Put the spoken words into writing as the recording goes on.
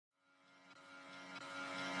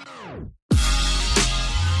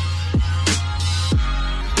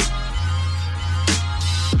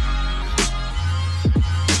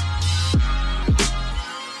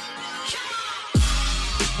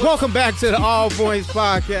Welcome back to the All Points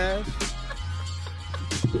Podcast.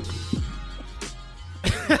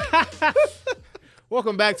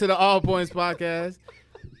 Welcome back to the All Points Podcast.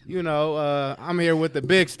 You know, I'm here with the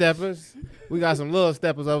Big Steppas. We got some little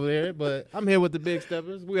steppers over there, but I'm here with the Big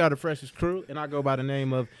Steppas. We are the freshest crew, and I go by the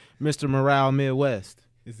name of Mr. Morale Midwest.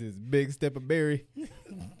 This is Big Stepper Berry.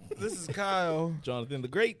 This is Kyle. Jonathan the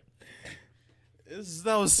Great.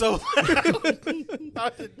 That was so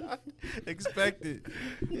I did not expect it.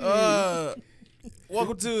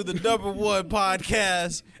 Welcome to the #1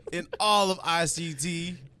 podcast in all of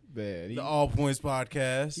ICT, Man, the All Points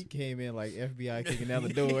Podcast. he came in like FBI kicking down the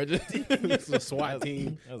door. It's a SWAT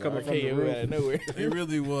team coming from the roof. out of nowhere. It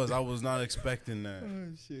really was. I was not expecting that. Oh,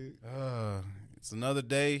 shit. It's another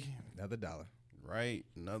day, Another dollar. right?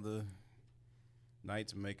 Another night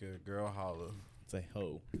to make a girl holler. It's a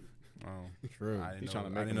hoe. Oh, True. I He's didn't trying to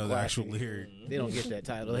know, make I didn't them know the classy. actual lyric. They don't get that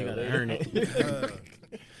title. They got to earn it.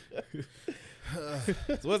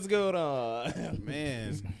 So what's going on?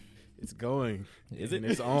 Man, It's going. Is it? And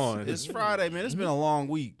it's on. it's Friday, man. It's been a long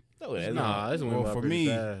week. No, it hasn't. Nah, this one Well, went for by pretty me,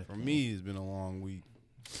 fast. it's been a long week.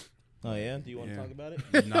 Oh yeah. Do you want to Yeah. talk about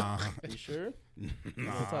it? Nah, You sure? You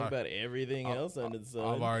want to talk about everything else under the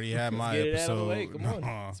sun? I've already had my Get it episode. out of the way. Come on,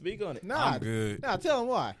 Nah, speak on it. Nah, I'm good. Nah, tell him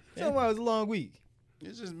why. Tell him why it was a long week.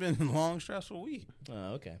 It's just been a long, stressful week.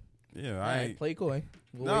 Oh, okay. Yeah, All I right, ain't. play coy.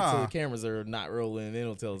 We'll wait Nah. till the cameras are not rolling, and then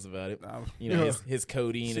he'll tell us about it. I- You know, Yeah. his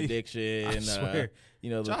codeine See, addiction. I swear. You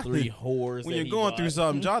know, the Jonathan, 3 whores. when that you're he going through bought.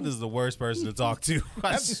 something, Jonathan's the worst person to talk to.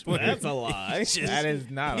 I swear. That's a lie. That is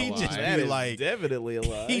not a he lie. just That be is like, definitely a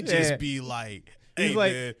lie. he just be like, hey, He's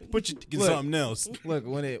like, man, put your in look. something else. Look,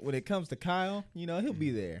 when it comes to Kyle, you know, he'll be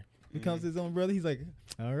there. When it comes to his own brother, he's like,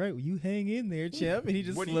 all right, well, you hang in there, champ. And he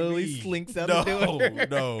just What do you slowly mean? slinks out No, the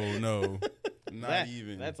door. no. Not That-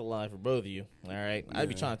 even. That's a lie for both of you. All right. I'd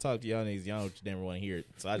be Yeah. trying to talk to y'all niggas. Y'all never want to hear it.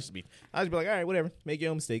 So I'd just be like, all right, whatever. Make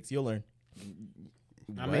your own mistakes. You'll learn.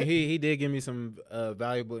 I mean, he did give me some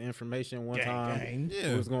valuable information one time.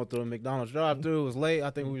 Yeah. We was going through a McDonald's drive-thru. It was late.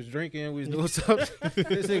 I think we was drinking. We was doing something.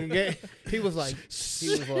 This nigga he was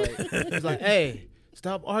like, hey,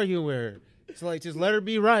 stop arguing with her. It's like, just let her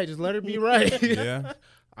be right. Just let her be right. Yeah.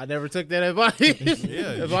 I never took that advice.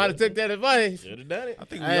 Yeah. If I'd have took that advice, Should have done it. I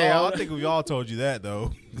think Hey, I think we all told you that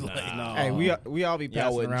though. Nah. Hey, we all be Y'all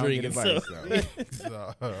passing wasn't around good drinking, advice.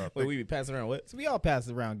 so- though. Wait, we be passing around what? So we all pass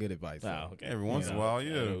around good advice. though. Oh, okay. Every once in a while,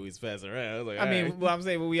 yeah. We was passing around. I was like, I mean, well, I'm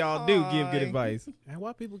saying what we all do give good advice. man,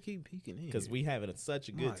 why people keep peeking in? because we having such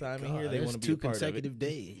a good My time in God, here, they there's want to be 2 a part consecutive of it.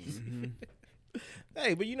 days.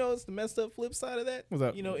 Hey, but you know, it's the messed up flip side of that. What's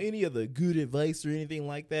up? You know, any of the good advice or anything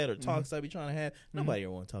like that, or talks I be trying to have, nobody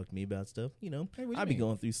ever want to talk to me about stuff. You know, Hey, what you I be mean?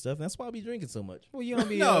 going through stuff. That's why I be drinking so much. Well, you don't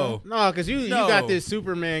be No. No, because you No. got this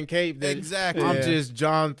Superman cape that Exactly. I'm Yeah. just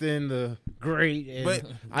Jonathan the Great, and But-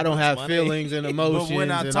 I don't have my feelings and emotions. But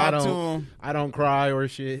when I and talk don't, to him, I don't cry or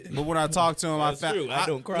shit. but when I talk to him, That's I found true. I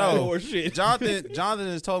don't cry no. or shit. Jonathan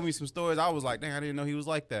has told me some stories. I was like, dang, I didn't know he was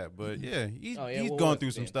like that. But yeah, he's Oh, yeah, he's what going was through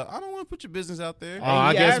it some then? stuff. I don't want to put your business out there. Oh,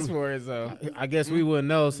 I he guess- asked for it, so. I guess we wouldn't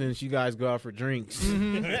know since you guys go out for drinks.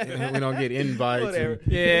 And we don't get invites. Whatever.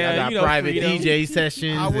 and Yeah, I got you know, private freedom. DJ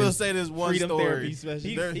sessions. I will and- say this one Freedom story. therapy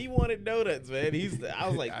special. There- He wanted donuts, man. I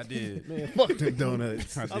was like, I did. Man, fuck them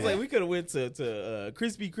donuts. I I was did. like, we could have went to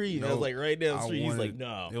Krispy Kreme. I No, was like, right down the I street. He's wanted- like,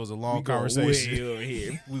 no. It was a long we going conversation. way over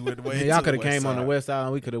here. We went way. Man, y'all to could the have west came on the side. west side.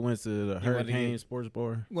 And we could have went to the wanted to Hurricane get- Sports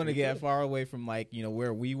Bar. Want to get far away from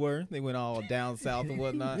where we were. They went all down south and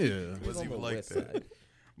whatnot. Yeah. It was On even the like west that. side.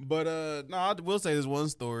 But no, I will say this one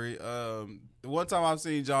story. The one time I've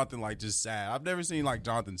seen Jonathan like just sad. I've never seen like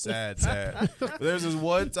Jonathan sad. But there's this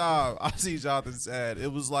one time I see Jonathan sad.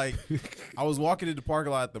 It was like I was walking in the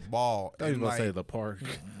parking lot at the mall, I was and about to say like the park.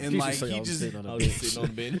 and He like say I he was just sitting on I a was bench. just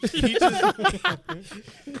sitting on the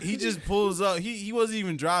bench. he just pulls up. He wasn't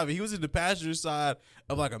even driving. He was in the passenger side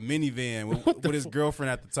of like a minivan with his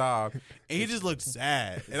girlfriend at the time, and he just looked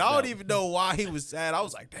sad. And I don't even know why he was sad. I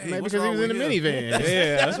was like, dang, Maybe what's because he wrong was in with the him? minivan.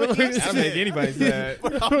 Yeah, that's what he I make anybody sad.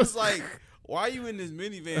 But I was like, why are you in this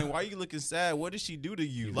minivan? Why are you looking sad? What did she do to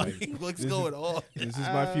you? Like, what's going on? This is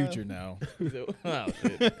my future now. Oh,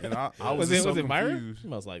 shit. And I Was was it- so was it Myra? confused.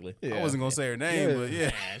 Most likely. I wasn't gonna say her name, Yeah. but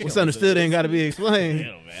yeah. What's understood ain't got to be It explained.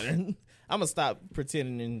 don't matter. I'm gonna stop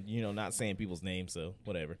pretending and not saying people's names. So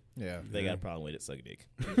whatever. Yeah. If they got a problem with it, suck a dick.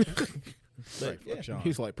 Right, yeah. Sean.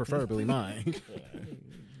 He's like, preferably mine.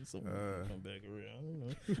 So come back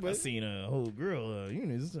around. You know. I seen a whole girl.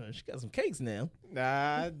 She got some cakes now.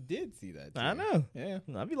 I did see that. I too. know. Yeah.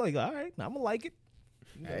 I'd be like, all right, I'm gonna like it.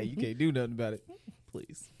 Hey, you can't do nothing about it.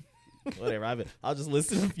 Please. whatever. I'll just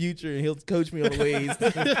listen to Future, and he'll coach me on the ways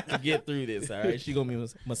to get through this. All right, she gonna be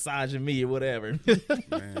massaging me or whatever.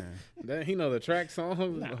 Man. He know the track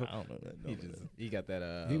song. Nah, I don't know that. He got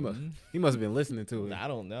that. He must have been listening to it. Nah, I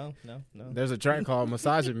don't know. No. There's a track called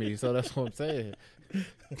 "Massaging Me," so that's what I'm saying.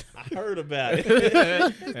 I heard about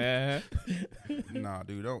it. Nah,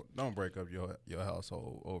 dude, don't break up your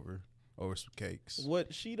household over some cakes.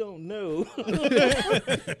 What she don't know.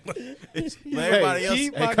 Everybody else,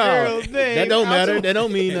 keep my Kyle, girl's name. that don't matter. That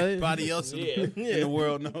don't mean nothing. everybody else in the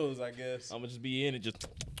world knows, I guess. I'm gonna just be in it. Just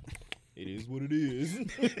it is what it is.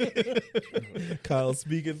 Kyle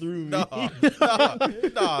speaking through me.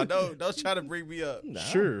 No, don't try to bring me up. Nah.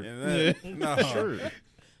 Sure. No, Sure.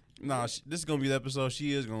 No, this is gonna be the episode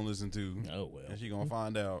she is gonna listen to, Oh well. and she gonna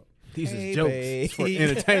find out. These Hey, is jokes babe. for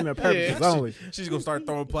entertainment purposes only. She's gonna start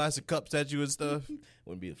throwing plastic cups at you and stuff.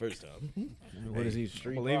 Wouldn't be the first time. What is he?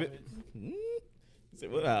 Street Believe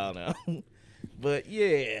it. Well, I don't know. But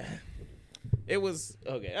yeah, it was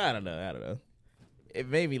okay. I don't know. It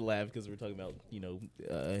made me laugh because we're talking about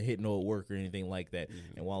hitting old work or anything like that.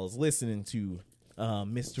 Mm-hmm. And while I was listening to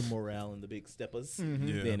Mr. Morale and the Big Steppas,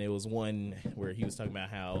 Yeah. then it was one where he was talking about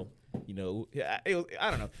how I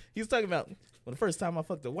don't know. He was talking about the first time I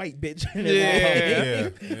fucked a white bitch. Yeah.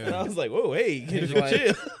 And I was like, whoa, hey, It's like-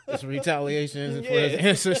 chill. It's retaliation for his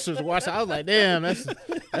ancestors watching. I was like, damn,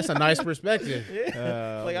 that's a nice perspective.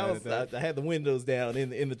 Like I had the windows down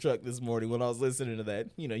in the truck this morning when I was listening to that.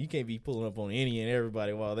 You can't be pulling up on any and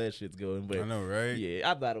everybody while that shit's going. But I know, right?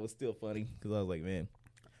 yeah, I thought it was still funny because I was like, man,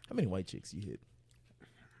 how many white chicks you hit?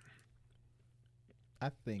 I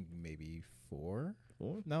think maybe 4.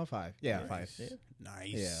 4? No, 5. Yeah, 5. Yeah. Nice.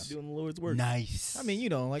 Yeah. Doing the Lord's work. Nice. I mean,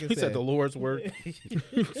 like I He said, said the Lord's work.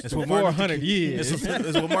 It's what 400 years.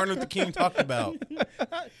 It's what Martin Luther King talked about.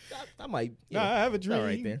 I might. Nah, I have a dream. All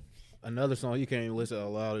right there. Another song you can't even listen out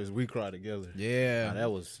loud is "We Cry Together." Yeah, Nah, that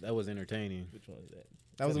was entertaining. Which one is that?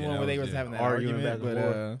 that was the Yeah, one where that they was was it. having that Arguing argument. back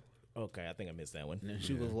and But Okay, I think I missed that one. And then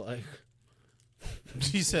she was like,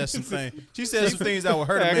 She said some things. She said some things that would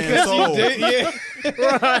hurt a man's soul. yeah,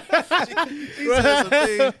 She said some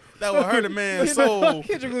things that would hurt a man's soul.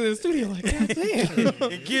 Kendrick was in the studio like, God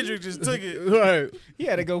damn. And Kendrick just took it. right. He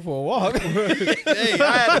had to go for a walk. Hey,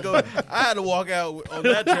 I had to walk out on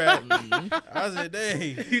that track. I said,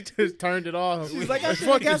 dang. He just turned it off. He's like, I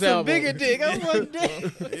Fuck got this some album. bigger dick. I was like,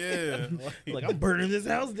 damn. Yeah. Like I'm burning this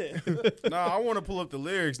house down. Nah, I want to pull up the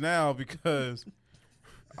lyrics now because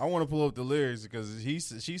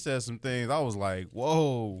she said some things. I was like,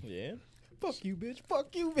 whoa. Yeah. Fuck you, bitch.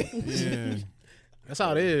 Fuck you, bitch. Yeah. That's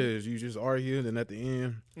how it is. You just argue, and then at the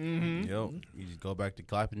end, Mm-hmm. Yep. You just go back to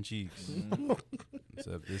clapping cheeks.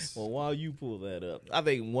 Except this. Well, while you pull that up, I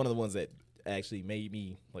think one of the ones that actually made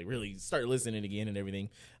me like really start listening again and everything.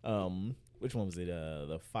 Which one was it?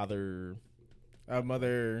 The father.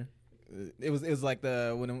 Mother. It was like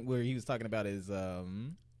the where he was talking about his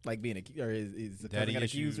like being his Daddy got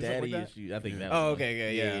accused or something Daddy like that. issue. I think that. Oh, was okay,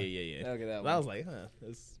 okay, yeah. Okay, that And one. I was like, huh,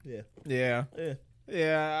 that's, yeah. Yeah,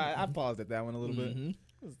 yeah. I paused at that one a little bit. Mhm.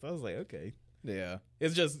 I was like, okay. Yeah,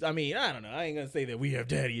 It's just, I mean, I don't know. I ain't gonna say that we have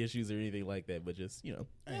daddy issues or anything like that, but just yeah.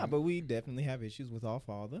 But we definitely have issues with our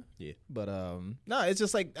father. Yeah. But no, it's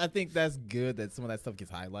just like I think that's good that some of that stuff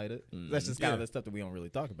gets highlighted. That's just kind of Yeah. the stuff that we don't really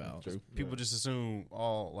talk about. True. People just assume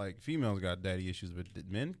all like females got daddy issues, but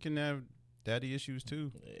men can have daddy issues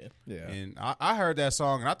too. yeah. Yeah. And I heard that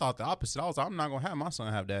song and I thought the opposite. I was like, I'm not gonna have my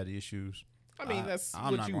son have daddy issues. I mean, that's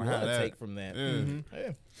I'm what not you gonna have want to that. take from that. Yeah. Mhm.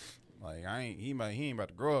 Yeah. Like he ain't about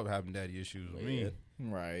to grow up having daddy issues with me. Yeah.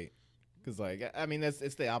 Right. Because like I mean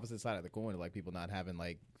it's the opposite side of the coin of like people not having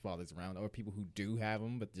like fathers around or people who do have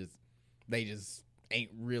them but they just ain't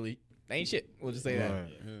shit. We'll just say that. Right.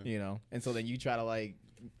 Yeah. You know, and so then you try to like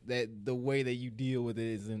that the way that you deal with it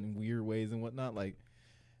is in weird ways and whatnot. Like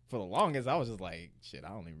for the longest, I was just like, shit, I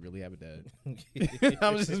don't even really have a dad.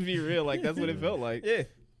 I'm just be real, like that's what it felt like. Yeah.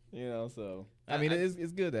 You know, so I mean,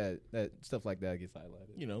 it's good that stuff like that gets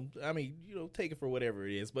highlighted. I mean, take it for whatever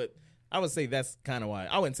it is, but I would say that's kind of why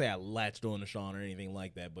I wouldn't say I latched on to Sean or anything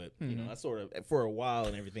like that, but I sort of for a while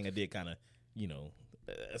and everything I did kind of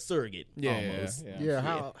a surrogate almost. yeah.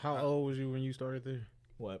 How old was you when you started there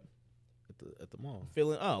What at the mall?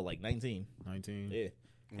 feeling? Oh, like 19. 19. Yeah.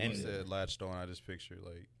 When And- you said latched on, I just picture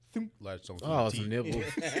like latched on. Oh, some some teeth.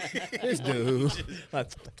 nipples. This dude.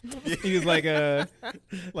 He was like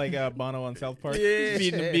Bono on South Park, Yeah.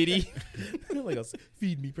 feeding the biddy. Like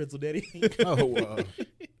feed me, pretzel daddy. Oh, wow.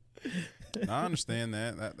 I understand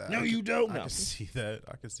that. No, I you can- don't. I No. can see that.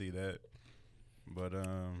 I can see that. But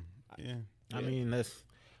yeah.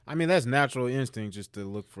 I mean that's natural instinct just to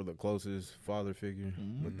look for the closest father figure.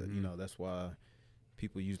 But that's why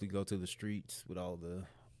people usually go to the streets with all the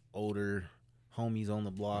older homies on the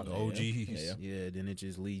block. OGs. Yeah, then it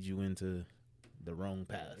just leads you into the wrong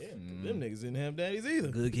path. Yeah, them niggas didn't have daddies either.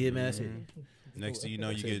 Good kid, Mad City. Next thing you know,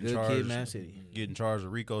 you Said getting good kid, Mad charged, City. getting charged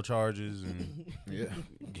with RICO charges and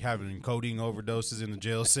having codeine overdoses in the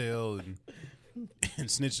jail cell and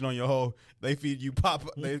snitching on your hoe. They feed you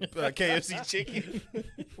KFC chicken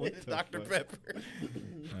with Dr. Pepper.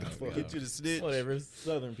 Get you to snitch. Whatever, it's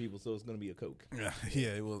Southern people, so it's gonna be a Coke. Yeah,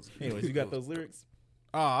 it was. Anyways, you got those lyrics?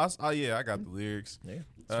 Yeah, I got the lyrics. Yeah,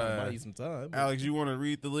 trying to buy you some time. Alex, you want to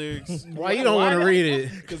read the lyrics? Why you don't want to read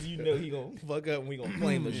it? Because you know he gonna fuck up and we gonna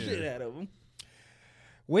flame the shit out of him.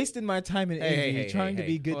 Wasting my time and energy trying to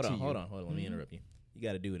be good to you. Hold on. Let me interrupt you. You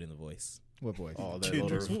got to do it in the voice. What voice? Oh, that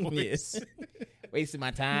Kendrick's older. voice. Wasting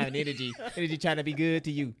my time and energy trying to be good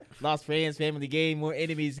to you. Lost friends, family, gained more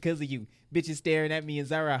enemies because of you. Bitches staring at me and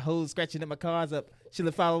Zara hoes scratching at my cars up. Should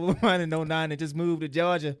have followed mine in 09 and just moved to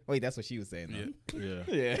Georgia. Wait, that's what she was saying. Though.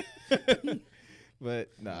 Yeah. Yeah. But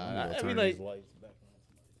nah, I mean, like,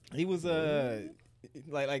 he was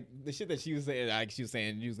like the shit that she was saying, like she was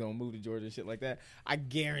saying you was gonna move to Georgia and shit like that. I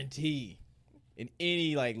guarantee in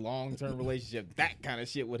any like long term relationship that kind of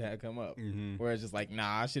shit would have come up. Where it's just like,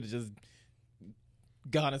 nah, I should have just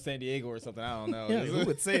gone to San Diego or something. I don't know. Yeah, who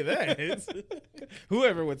would say that?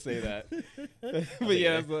 Whoever would say that. But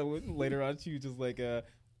yeah, so later on she was just like,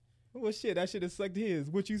 well, shit, I should have sucked his.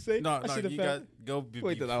 What you say? No, I should have you got go.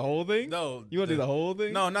 Wait, the whole thing? No, You want to do the whole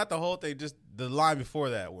thing? No, not the whole thing. Just the line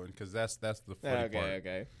before that one, because that's the funny part.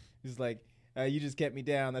 Okay. It's like, you just kept me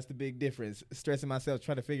down. That's the big difference. Stressing myself,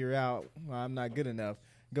 trying to figure out I'm not good enough.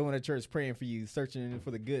 Going to church, praying for you, searching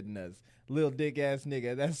for the good in us. Little dick ass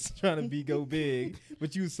nigga, that's trying to go big.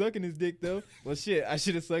 But you was sucking his dick though. Well, shit, I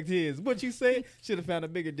should have sucked his. What you say? Should have found a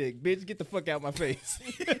bigger dick. Bitch, get the fuck out my face.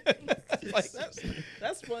 Like,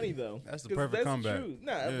 that's funny though. That's the perfect comeback. True.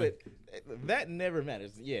 Nah, Yeah. but that never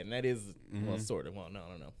matters. Yeah, and that is well, sort of. Well, no.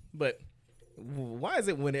 But why is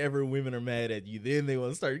it whenever women are mad at you, then they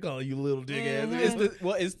want to start calling you little dick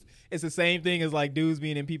ass? It's the same thing as like dudes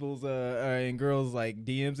being in people's and girls like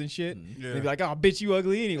DMs and shit. Yeah. They be like, "Oh, bitch, you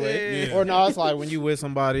ugly anyway." Yeah. Or no, it's like when you with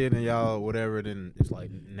somebody and then y'all whatever, then it's like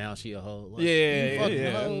now she a hoe. Like, Yeah, fucking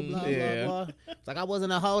yeah. hoe, blah, Yeah. blah, blah. It's like I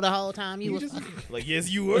wasn't a hoe the whole time. You was Like, yes,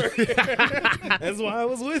 you were. That's why I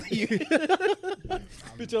was with you.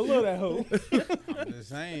 Bitch, I love that hoe. I'm just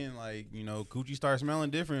saying, like, you know, coochie starts smelling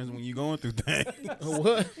different when you going through things.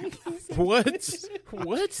 what?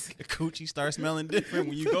 What? Coochie starts smelling different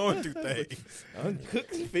when you going through things.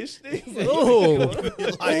 Uncooked fish sticks. Oh,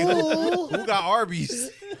 Like, who got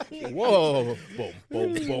Arby's? whoa! Boom,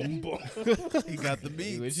 boom, boom, boom. He got the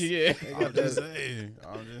beats. Yeah. I'm just saying.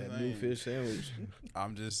 New fish sandwich.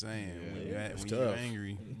 I'm just saying. When it's you're tough.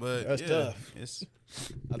 angry, but That's yeah, tough. It's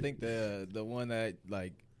I think the one that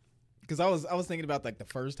like, because I was thinking about like the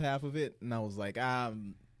first half of it, and I was like,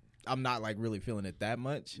 I'm not like really feeling it that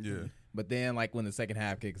much. yeah. But then like when the second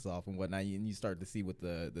half kicks off and whatnot, you start to see what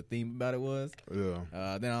the theme about it was.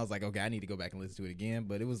 Yeah. Then I was like, okay, I need to go back and listen to it again.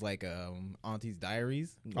 But it was like Auntie's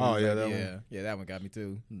Diaries. Oh, It was yeah, like, that yeah, one. yeah, that one got me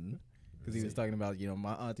too. Because he was talking about, you know,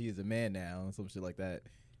 my auntie is a man now and some shit like that.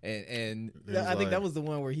 And It was I think like- that was the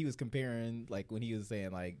one where he was comparing, like when he was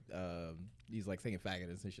saying like he's like saying faggot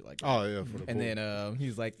and shit like that. Oh yeah. For the And poor. then he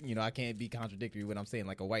was like, you know, I can't be contradictory when I'm saying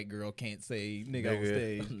like a white girl can't say nigga on Nigga.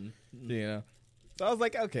 stage, you know. So I was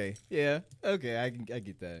like, okay, yeah, okay, I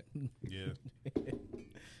get that. Yeah.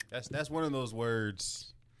 That's one of those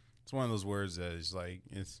words. It's one of those words that is like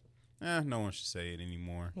no one should say it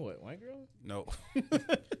anymore. What, white girl? No.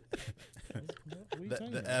 What are you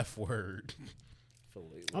talking The about? F word.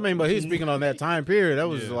 I mean, but he's speaking on that time period. That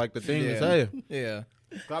was Yeah. like the thing Yeah. to say. Yeah,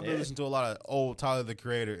 I've been listening to a lot of old Tyler the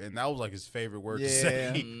Creator, and that was like his favorite word to Yeah.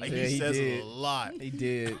 say. Like Yeah, he he says did. it a lot. he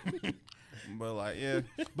did. But like, yeah.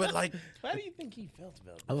 But like, How do you think he felt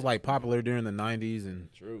about That was like popular during the 90s and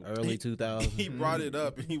True. early 2000s. he brought it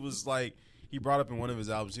up, and he was like, he brought up in one of his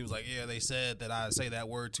albums, he was like, yeah, they said that I say that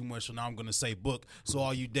word too much, so now I'm gonna say book. So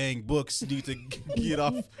all you dang books need to get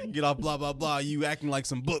off, blah blah blah. You acting like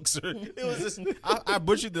some books. It was just, I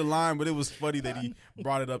butchered the line, but it was funny that he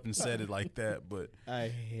brought it up and said it like that. But I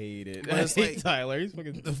hate it. But I it's hate like- Tyler. He's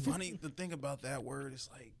fucking. the thing about that word is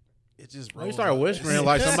like, it just You rolls started off. whispering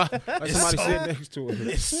like somebody It's so- sitting next to him.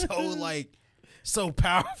 It's so like so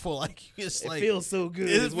powerful. Like it's It like feels so good.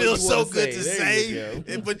 it is what feels you so wanna good to There say, you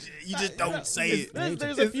go. but you just don't say it.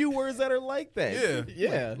 There's a few words that are like that. Yeah.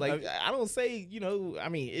 Yeah, Like I don't say, you know, I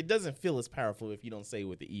mean, it doesn't feel as powerful if you don't say it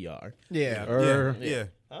with the ER. yeah. Yeah.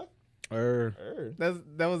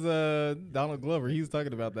 That was Donald Glover. He was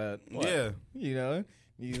talking about that. Yeah. You know,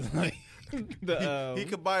 He's like the He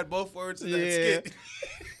combined both words in yeah. that skit.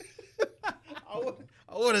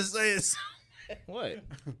 I want to say it. What?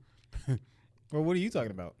 Well, what are you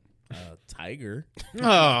talking about? Tiger.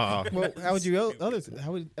 Oh, Well, how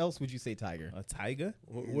else would you say tiger? A tiger?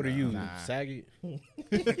 what are you, Nah. saggy?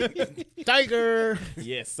 Tiger.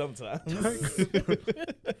 Yes, sometimes.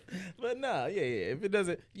 But no, yeah. If it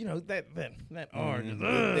doesn't, that orange.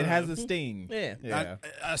 It has a sting. Yeah. Yeah.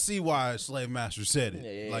 I see why Slave Master said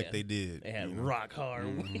it Yeah. like they did. They had you know? rock hard.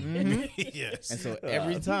 Yes. And so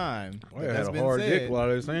every time I that's had a been hard said, dick while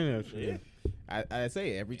they saying that shit. I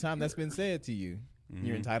say every time that's been said to you,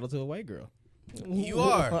 you're entitled to a white girl. You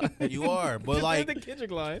are. But like, the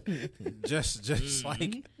Kendrick line. just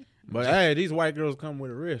like But hey, these white girls come with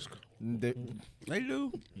a risk. they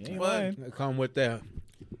do. ain't But lying. They come with that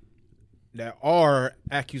R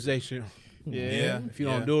accusation. yeah, If you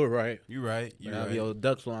don't do it right, you're right. you You're have right. your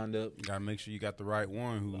ducks lined up. You gotta make sure you got the right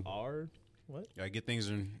one who R. gotta get things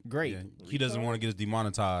in Great. yeah, he doesn't want to get us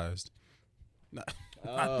demonetized. Not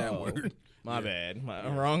that Oh. word. My bad. My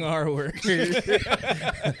wrong R word.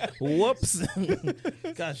 Whoops.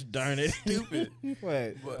 Gosh darn it. Stupid. What?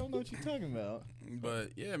 I But- don't know what you're talking about. But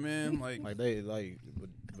yeah, man, like Like they like,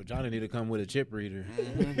 vagina need to come with a chip reader.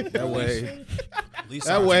 mhm. That way, at least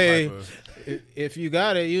that sign some way- type of- if you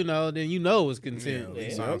got it, then you know it's consent. at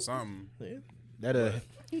least Yeah. sign something. That'll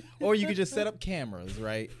Or you could just set up cameras,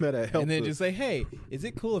 right? help. And then just say, "Hey, is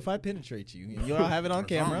it cool if I penetrate you?" And you'll have it on Or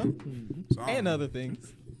camera something. and other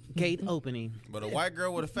things. gate opening. But a white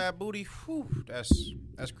girl with a fat booty, whew, that's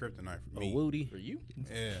kryptonite for A me. woody. For you?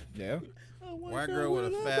 Yeah, Yeah, white girl with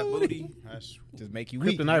a fat booty, that's just make you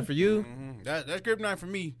weak. Kryptonite for you. that's kryptonite for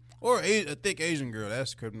me. Or a thick Asian girl,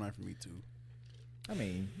 that's kryptonite for me too. I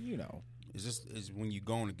mean, It's when you're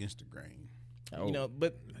going against the grain.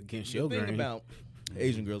 But Against the your thing grain. about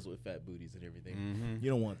Asian girls with fat booties and everything, Mm-hmm. you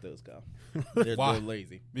don't want those, Kyle. Why? They're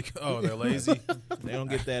lazy. Because they're lazy. They don't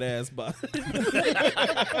get that ass by.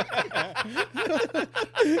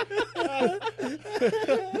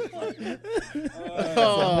 There's a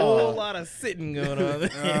whole lot of sitting going on there.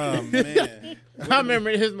 Oh man. I remember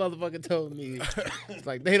his motherfucker told me, it's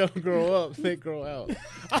like they don't grow up, they grow out.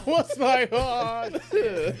 I was like, oh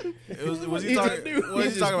shit. Was he He talking? just- Was he he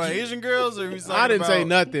just- talking about Asian girls, or was he talking I didn't say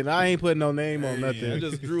about- nothing. I ain't putting no name on Yeah, nothing. I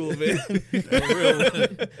just drew a bit.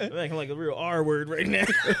 Like a real R word right now.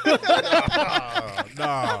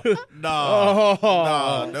 Nah,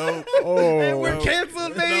 Oh, no. oh. We're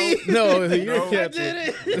canceled, baby. No, you're No.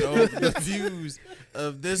 catching. No, the views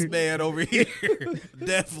of this man over here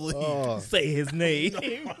definitely. Oh. Say his name.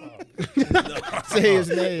 Say his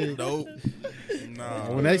name. Nope.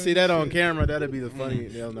 Nah. When they see that on camera, that'll be the funny.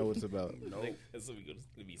 They'll know what it's about. That's what we go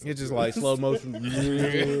to be. It's just like slow motion. I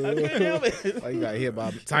can't help it. Like you got hit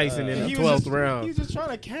by Tyson in the He was 12th just- round. He's just trying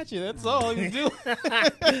to catch you. That's all he's doing.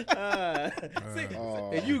 See,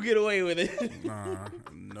 Oh. and you get away with it. Nah.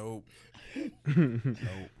 Nope.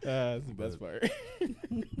 That's the best part.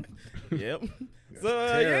 Yep.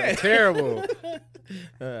 So yeah. Terrible. But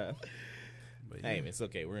yeah. Hey, man, it's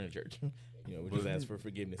okay. We're in a church. We just ask for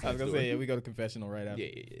forgiveness. I was gonna say, yeah, we go to confessional right after. yeah,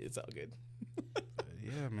 it's all good.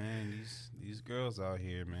 Yeah, man. These girls out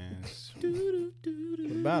here, man. It's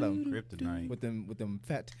What about him? kryptonite. With them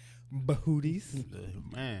fat booties.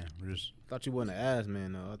 Man, just Thought you wasn't an ass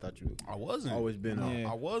man though. I thought you I wasn't. always been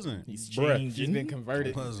Yeah. I wasn't. He's Bruh. He's changing. been I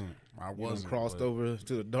converted. wasn't. I you done wasn't. crossed but- over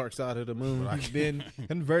to the dark side of the moon. But He's been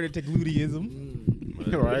converted to gluteism.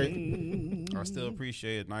 Right? I still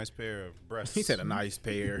appreciate a nice pair of breasts. He said a nice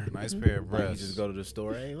pair. nice pair of Like you breasts. just go to the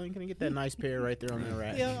store. Hey, Lynn, can I get that nice pair right there on that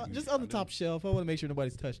rack? Yeah, just on the top shelf. I want to make sure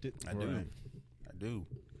nobody's touched it. I do. Right. I do.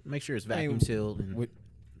 Make sure it's I mean, vacuum sealed. And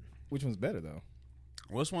Which one's better though?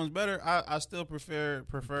 Which one's better? I still prefer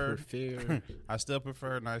prefer. I still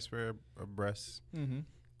prefer a nice pair of breasts. Mm-hmm.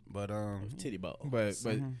 But Titty ball. But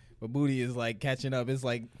booty is like catching up. It's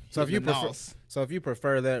like So if you hitting the prefer, nos. so if you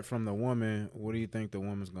prefer that from the woman, what do you think the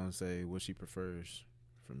woman's gonna say? What she prefers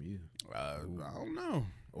from you, I don't know.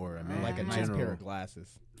 or a man like a in nice general? pair of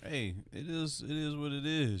glasses. Hey, it is what it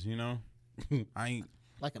is, you know. I ain't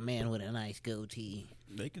Like a man with a nice goatee.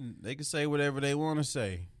 they can say whatever they want to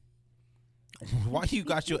say. Why you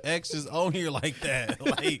got your exes on here like that?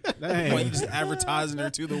 Like, Dang. why you just advertising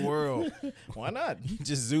her to the world? Why not? You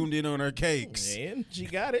just zoomed in on her cakes. And she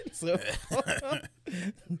got it. So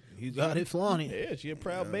You got it, flaunt it. yeah, she a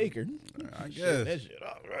proud baker. I Shut guess. that shit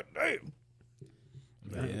off. God damn.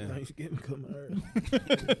 Yeah. Thanksgiving coming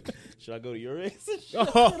early. Should I go to your ex?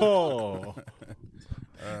 Oh,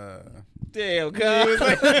 Damn, cuz.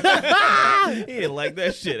 He didn't like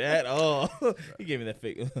that shit at all. He gave me that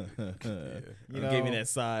fake. He gave me that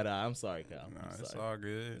side eye. I'm sorry, Kyle. Nah, I'm it's sorry. all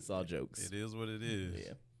good. It's all jokes. It is what it is.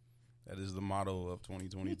 Yeah. That is the motto of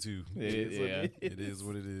 2022. Yeah. It is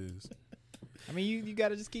what it is. I mean, you got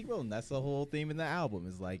to just keep rolling. That's the whole theme in the album.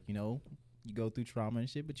 Is like, you know, you go through trauma and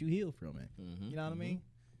shit, but you heal from it. Mm-hmm. You know what I mean?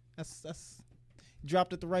 That's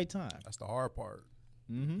dropped at the right time. That's the hard part.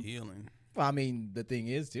 Mm-hmm. Healing. Well, I mean, the thing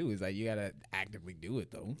is too is like you gotta actively do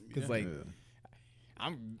it though, because like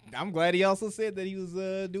I'm glad he also said that he was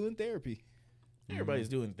doing therapy. Everybody's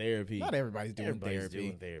doing therapy. Not everybody's doing Everybody's therapy.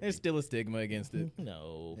 doing therapy. There's still a stigma against it.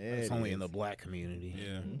 No. Yeah, It's it only is. in the black community.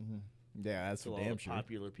 Yeah. Mm-hmm. Yeah, that's So for all damn the sure.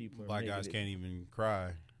 popular people. Are Black making guys it. can't even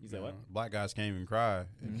cry. You said what? Black guys can't even cry.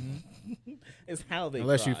 It's how they.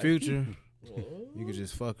 Unless you cry. Future, you could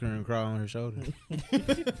just fuck her and cry on her shoulder.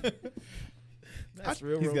 That's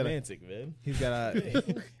real He's gotta- romantic, man.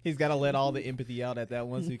 He's gotta let all the empathy out at that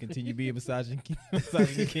one, so he continue being misogyny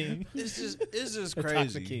king. It's just A toxic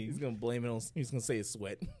crazy. king. He's gonna blame it on. He's gonna say it's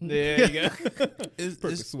sweat. There you go.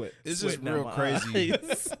 It's sweat. It's Sweat just down real my crazy.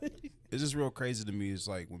 eyes. It's just real crazy to me. It's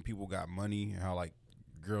like when people got money and how like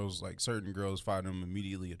girls, like certain girls, find them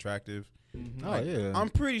immediately attractive. Mm-hmm. Oh yeah. I'm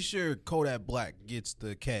pretty sure Kodak Black gets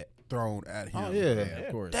the cat thrown at him. Oh yeah. Yeah,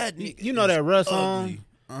 of course. That nigga You know is that Russ ugly. song?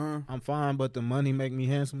 Uh-huh. I'm fine, but the money make me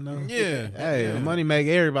handsome though. Yeah. Hey, yeah. the money make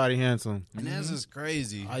everybody handsome. And that's just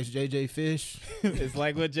crazy. Ice JJ Fish. It's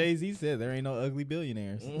like what Jay-Z said. There ain't no ugly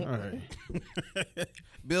billionaires. All right.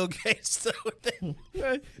 Bill Gates still with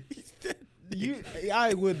that.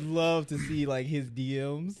 I would love to see like his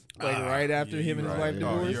DMs, like right after him and his wife Oh,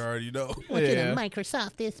 divorced. you already know. Want you Yeah. to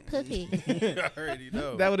Microsoft this puppy. You already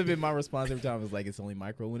know. That would have been my response every time. It was like, it's only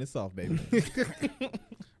micro when it's soft, baby.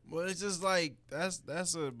 Well, it's just like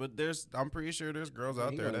but I'm pretty sure there's girls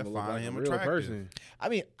out there that find him real attractive. person. I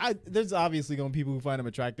mean, there's obviously going to be people who find him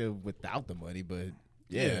attractive without the money, but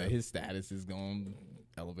yeah, Yeah. his status is going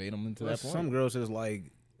to elevate him into that point. Some girls just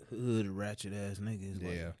like hood ratchet ass niggas.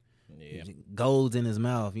 Like, Yeah. Yeah. golds in his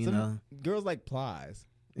mouth, you Some know. girls like plies.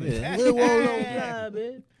 Yeah.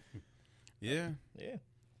 Yeah, Yeah.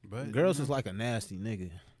 but Girls is like a nasty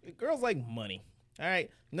nigga. Girls like money. All right.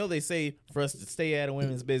 No, they say for us to stay out of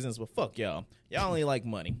women's business, but fuck y'all. Y'all only like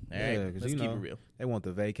money. All right. Yeah, 'cause Let's you keep know, it real. They want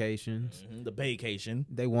the vacations. The vacation.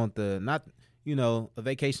 They want the not, you know, a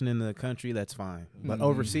vacation in the country. That's fine, but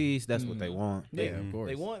overseas, that's what they want. They, of course.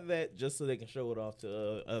 They want that just so they can show it off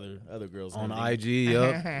to other girls On and everything. IG,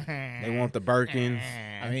 up. They want the Birkins.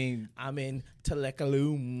 I mean, I'm in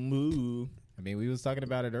Telekalumu. we was talking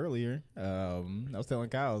about it earlier. I was telling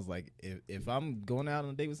Kyle, I was like, if I'm going out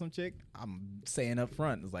on a date with some chick, I'm saying up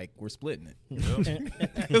front, it's like we're splitting it.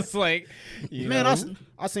 It's like, Man,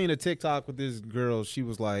 I seen a TikTok with this girl. She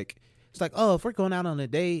was like, it's like, oh, if we're going out on a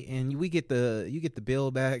date and you get the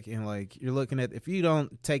bill back and like you're looking at, if you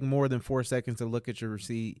don't take more than 4 seconds to look at your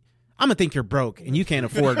receipt, I'm gonna think you're broke and you can't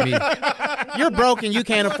afford me. You're broke and you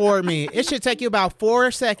can't afford me. It should take you about 4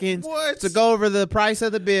 seconds to go over the price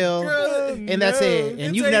of the bill, and that's it.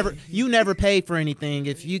 And you never paid for anything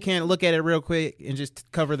if you can't look at it real quick and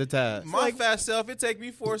just cover the tab. my fast self, it take me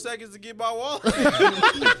 4 seconds to get my wallet.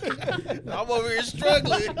 I'm over here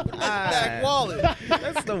struggling with this back wallet.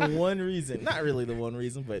 That's the one reason. Not really the one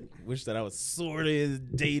reason, but wish that I was sort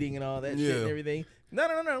of dating and all that shit and Yeah. everything.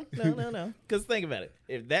 No. Because think about it.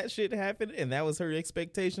 If that shit happened and that was her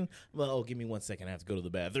expectation, well, oh, give me 1 second. I have to go to the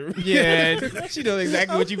bathroom. Yeah, she knows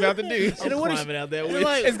exactly what you about to do. I'm climbing out that way.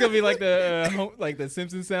 It's gonna be like the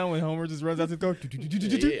Simpsons sound when Homer just runs out to go. And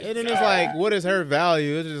then it's like, what is her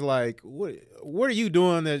value? It's just like, what are you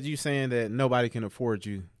doing that you saying that nobody can afford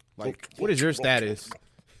you? Like, what is your status?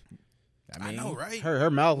 I know, right? Her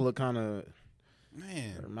mouth look kind of.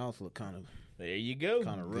 Man, Her mouth look kind of. There you go.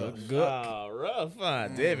 Kinda rough. Oh,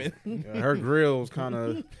 rough. Damn it. Her grill's kind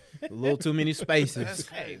of a little too many spaces.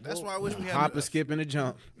 that's why I wish we had Hop and skip and a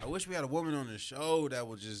jump. I wish we had a woman on the show that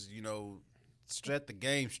would just, set the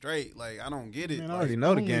game straight. Like, I don't get it. Man, I Like, already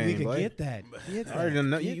know the We game. can Like, get that. I already done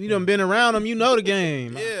know, you done been around them. You know the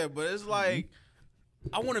game. yeah, but it's like,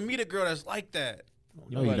 I want to meet a girl that's like that.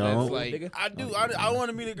 No, you don't. Like, I do. I want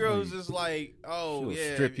to meet a girl who's just like, oh, She'll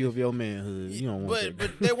yeah. strip you of your manhood. You don't want that.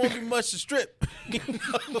 But there won't be much to strip.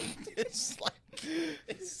 It's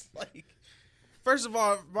like, first of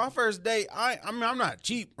all, my first date, I mean, I'm not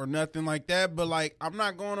cheap or nothing like that, but like, I'm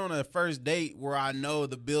not going on a first date where I know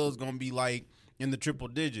the bill's gonna be like in the triple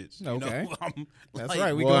digits. Okay. That's Like,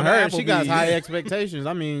 right. We Well, going to she got Applebee's. high expectations.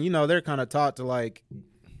 I mean, they're kind of taught to like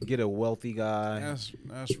get a wealthy guy. That's you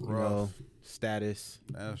rough. know, status.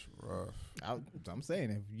 That's rough. I'm saying,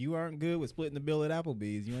 if you aren't good with splitting the bill at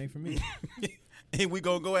Applebee's, you ain't for me. And we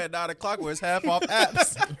gonna go at 9:00 where it's half off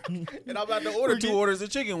apps. And I'm about to order 2 orders of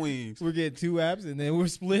chicken wings. We're getting 2 apps, and then we're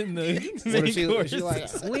splitting the What main if course. she like,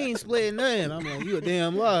 we ain't splitting nothing. I'm like, you a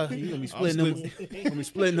damn lie. You gonna be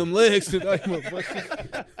splitting them legs tonight,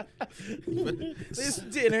 motherfucker. This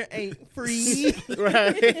dinner ain't free.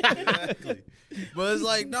 Right. Exactly. But it's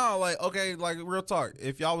like, no, like, okay, like real talk.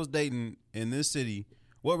 If y'all was dating in this city,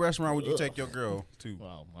 what restaurant would you take your girl to?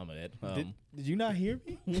 Well, I'm at. Did you not hear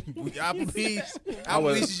me? Applebee's.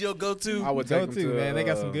 Applebee's is your go-to. I would Go take to, them to, man. They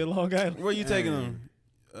got some good Long Island. Where you taking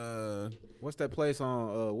them? What's that place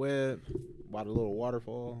on Webb by the little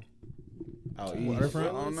waterfall? Out east. Waterfront?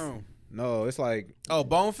 I don't know. No, it's like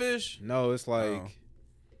Bonefish? no, it's like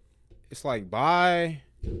by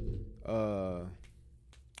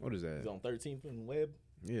what is It's that? on 13th and Webb.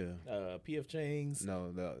 Yeah. PF Chang's.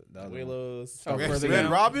 No, the other one. Willows. Okay, further Red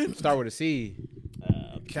down. Robin? Start with a C.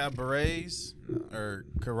 Cabarets? Or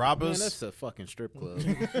Man, Carrabba's? that's a fucking strip club. Is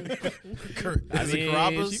it mean,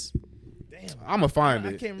 Carrabba's? Damn. I'ma find I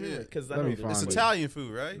it. can't remember because I Let know me that find It's it. Italian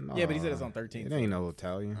food, right? Yeah, but he said it's on 13th. It ain't no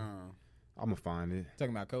Italian. I'ma find it.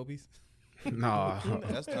 Talking about Kobe's? Nah.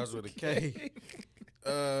 That starts with a K.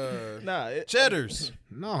 Nah, Cheddars.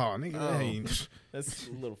 No, nigga, that ain't. that's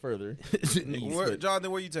a little further.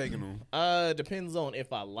 Jonathan, where you taking them? Depends on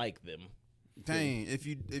if I like them. Dang, if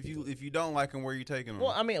you don't like them, where you taking them?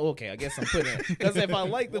 Well, I mean, okay, I guess I'm putting it because if I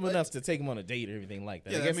like them enough to take them on a date or everything like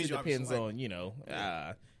that, Yeah, I that guess means it you depends obviously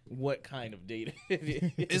on what kind of date it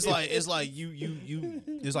is. it's like you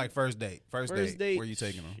it's like first date. First date. Where you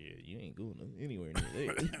taking them? Shit, you ain't going anywhere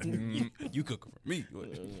near there. You cooking for me.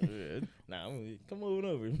 Nah, come on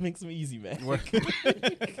over. Make some easy, man. Where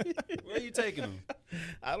you taking them?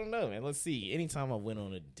 I don't know, man. Let's see. Anytime I went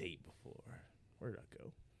on a date before, where did I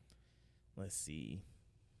go? Let's see.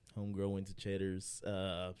 Homegirl went to Cheddar's.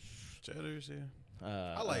 Cheddars,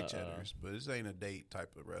 yeah. I like Cheddars, but this ain't a date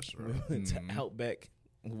type of restaurant. Went to Outback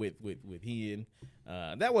with Ian.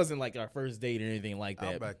 That wasn't like our first date or anything like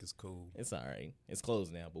that. Outback is cool. It's all right. It's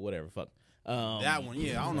closed now, but whatever. Fuck. That one,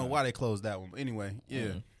 yeah. I don't know why they closed that one, but anyway,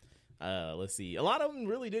 yeah. Let's see. A lot of them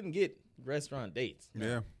really didn't get restaurant dates.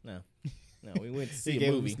 Yeah. No, we went to see He a gave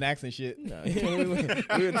him movie. snacks and shit. No, we went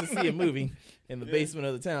to see a movie in the basement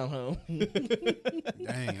of the townhome.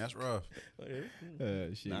 Dang, that's rough.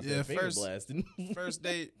 Shit. Not Yeah, that finger first- blasting. First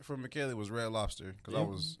date from McKelly was Red Lobster because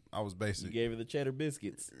I was You basic. gave her the cheddar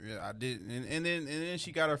biscuits. Yeah, I did, and then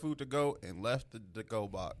she got her food to go and left the go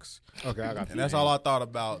box, Okay, I got and that's all I thought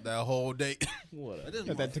about that whole date. What?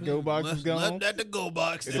 Got that to-go box is gone. Left that to go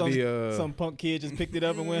box. It'd be Some punk kid just picked it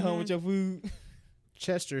up and went home with your food.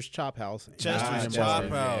 Chester's Chop House. Chester's Nah, Chop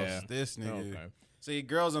Chester, House. yeah. This nigga. Okay. See,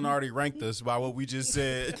 girls done already ranked us by what we just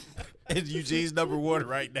said. And Eugene's number 1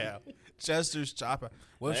 right now. Chester's Chop House.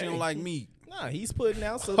 What if she don't like meat? Nah, he's putting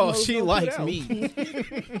out so. Oh, she likes me.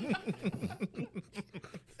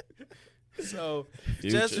 So,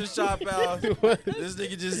 Chester's Chop House. This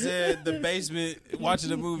nigga just said the basement watching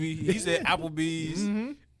the movie. He said Applebee's.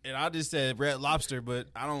 And I just said Red Lobster, but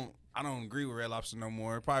I don't agree with Red Lobster no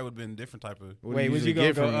more. It probably would have been a different type of. What Wait, do would you usually go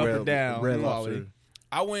get from up or Red- down, Red Wally? Lobster?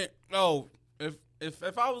 I went,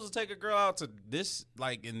 if I was to take a girl out to this,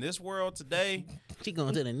 like in this world today, She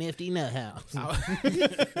going to the nifty nut house.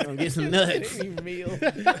 I, Gonna get some nuts. meal.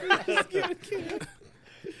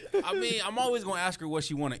 I mean, I'm always gonna ask her what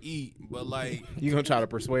she want to eat, but like You gonna try to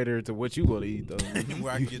persuade her to what you want to eat though.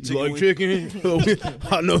 where I can get You like wings. chicken?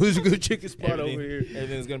 I know there's a good chicken spot over here.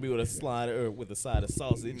 Everything's gonna be with a slider or with a side of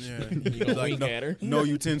sausage. Yeah. You gonna Like, wink at her. No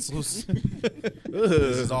utensils.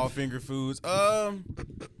 This is all finger foods.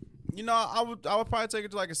 You know, I would probably take her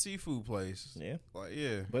to like a seafood place. Yeah. Like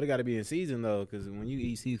yeah. But it got to be in season though, because when you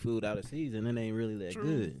eat seafood out of season, it ain't really that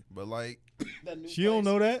good. But like She don't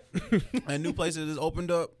know that. a new place that just opened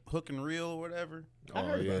up, Hook and Reel or whatever. I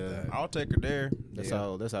heard about that. I'll take her there. That's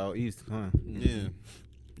how East, huh? Yeah.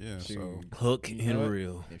 Yeah. So Hook You know and what?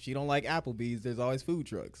 Reel. If she don't like Applebee's, there's always food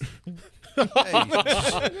trucks. hey,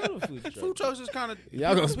 Food food trucks is kind of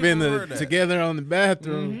Y'all gonna spend the together on the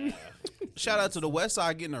bathroom. Shout out to the West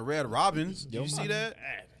Side getting a Red Robins. Did you see that?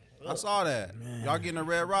 I saw that. Y'all getting a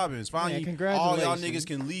Red Robins. Finally, Man, all y'all congratulations. niggas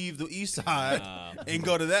can leave the East Side and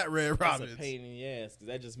go to that Red That's a Robins. pain in the ass because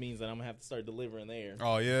that just means that I'm gonna have to start delivering there.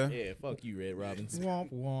 Oh yeah, Yeah, fuck you, Red Robins.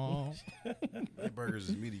 Womp womp. Their burgers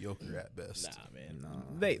is mediocre at best. Nah, man.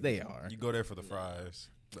 They are. You go there for the fries,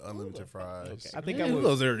 the unlimited fries. Okay. I think Man, I who would.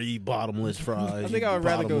 goes there to eat bottomless fries? I think I would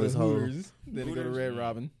rather go to bottomless hoe. Hooters than to go to Red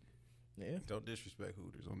Robin. Yeah. Don't disrespect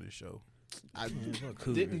Hooters on this show. I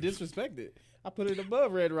Hooters. didn't disrespect it. I put it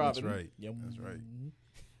above Red Robin. That's right. Yum. That's right.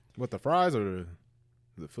 What, the fries or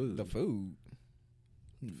The food. The food.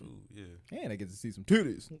 Food, yeah. And I get to see some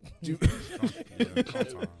titties.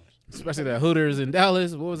 Sometimes. Especially that Hooters in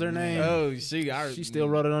Dallas. What was her name? Oh, She still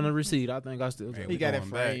wrote it on the receipt. I think I still. Hey, He we got it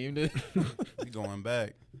going back. framed. We going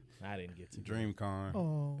back. I didn't get to DreamCon.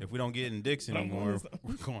 Oh. If we don't get in Dix anymore,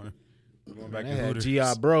 we're going back They to had Hooters.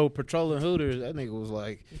 G.I. Bro patrolling Hooters. That nigga was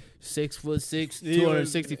like 6'6",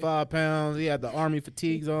 265 pounds. He had the army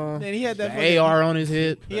fatigues on. Man, he had that The AR on his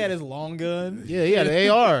hip. He had his long gun. Yeah, he had an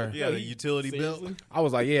AR. Yeah, the utility belt. I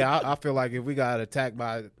was like, yeah, I feel like if we got attacked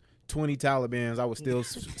by 20 Talibans, I would still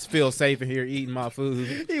feel safe in here eating my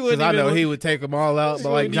food. Because I know he would take them all out,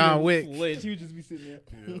 but like John Wick. He would just be sitting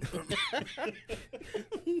there.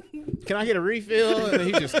 Can I get a refill? And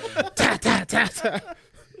he just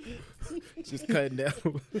just cutting down.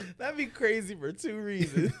 That'd be crazy for two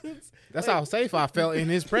reasons. That's how safe I felt in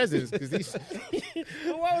his presence. Because he's,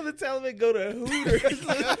 But why would the Taliban go to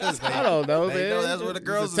Hooters? I don't know, They man. know that's where the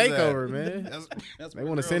girls It's a is at. takeover, man. That's They where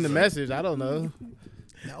want to the send a girls message. I don't know.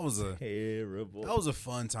 at. That was a Terrible.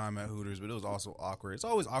 fun time at Hooters, but it was also awkward. It's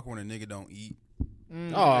always awkward when a nigga don't eat. Oh,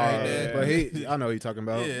 yeah. but I know what you're talking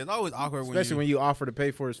about. Yeah, it's always awkward Especially when you offer to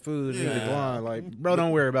pay for his food and he Yeah. decline. Like, bro,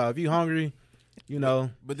 don't worry about it. If you hungry, you know.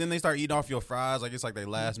 But then they start eating off your fries like it's like their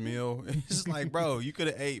last meal. It's just like, bro, you could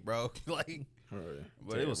have ate, bro. Like,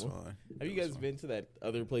 but it was Terrible. fun. Have you guys been to that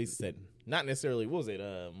other place that not necessarily, what was it,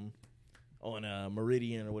 on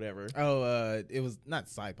Meridian or whatever? Oh, it was not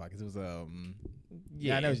side pockets. It was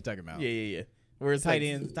yeah, I know what you're talking about. Yeah. Where it's Tight like-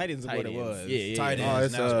 ends. Tight ends is tight what it ends. was. Yeah. Tight Oh, ends.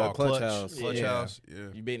 it's, now it's called Clutch Clutch House. Clutch Yeah. House. Yeah.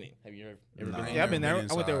 You been in? Have you ever Nah. been in? Yeah, I've been there.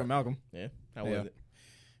 Been I went there with inside. Malcolm. Yeah. How Yeah. was it?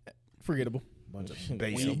 Forgettable. Bunch of When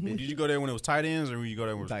basic. you- Did you go there when it was tight ends, or when you go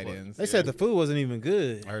there when it was Tight Clutch? ends. They said the food wasn't even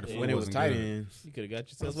good I heard the when food it was wasn't tight good. ends. You could have got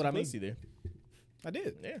yourself That's what some I mean. pussy there. I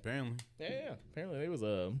did. Yeah. Apparently. Yeah. Apparently they was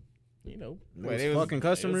you know. Wait, they was- fucking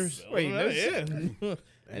customers? Wait, no yeah.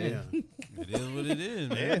 Damn. It is what it is,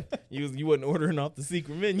 man. You wasn't ordering off the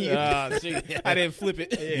secret menu. I didn't flip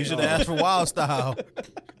it. You should have asked for Wild Style.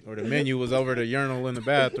 Or the menu was over the urinal in the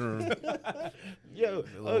bathroom. Yo,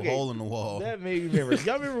 A little hole in the wall. That made me remember.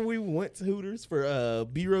 Y'all remember we went to Hooters for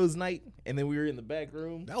B-Rose night, and then we were in the back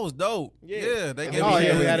room. That was dope. Yeah. They Oh, gave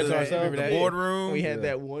yeah, me we had it to the ourselves. the boardroom. We had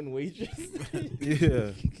that one waitress,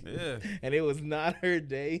 Yeah. Yeah. and it was not her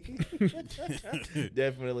day.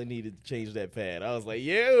 Definitely needed to change that pad. I was like,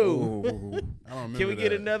 yo, Ooh. I don't remember. can we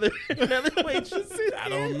get another waitress? In I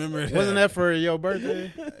don't remember. Wasn't that for your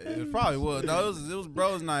birthday? It probably was. No, it was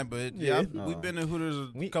bros night, but yeah, Yeah. we've been to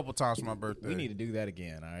Hooters a couple times for my birthday. We need to do that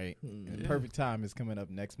again, all right? The perfect time is coming up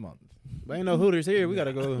next month. But ain't no Hooters here. We got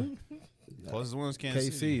to go Closest one's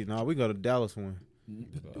Kansas City. KC. No, we go to Dallas one.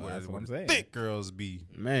 That's what I'm saying. Thick girls be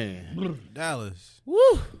Man. Dallas.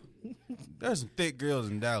 Woo. There's some thick girls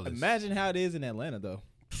in Dallas. Imagine how it is in Atlanta, though.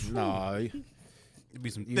 Nah. There be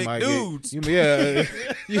some You thick might dudes. yeah.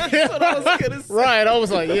 That's what I was gonna say. Right. I was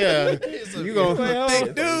like, yeah. You gonna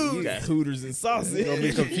thick dudes. You got Hooters and sausage. You gonna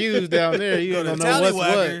be confused down there. You Go don't to know what's what.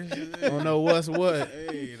 Tallywhacker. Don't know what's what.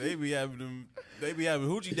 Hey, they be having them. They be having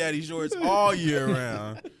hoochie daddy shorts all year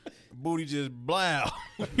round. Booty just blow.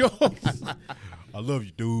 I love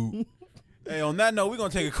you, dude. Hey, on that note, we're gonna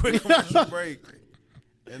take a quick commercial break,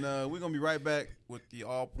 and we're gonna be right back with the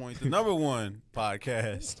All Points, the #1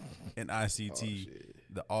 podcast in ICT,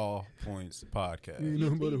 the All Points podcast.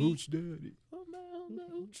 nothing but a hooch daddy.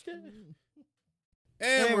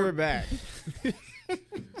 And we're back.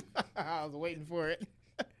 I was waiting for it.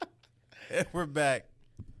 And we're back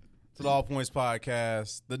to the All Points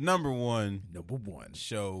podcast, the #1 #1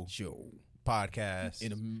 show podcast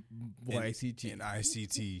in YCT. in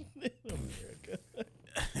ICT.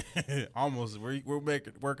 Almost, we're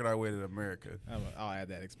working our way to America, I'll add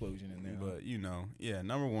that explosion in there. but you know, yeah,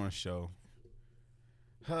 #1 show.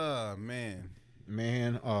 Man.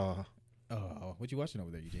 What you watching over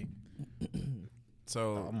there, Eugene?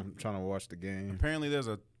 So I'm trying to watch the game. apparently there's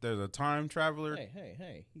a time traveler.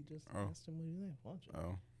 Hey. He just Oh. asked him what he's there. Watch it.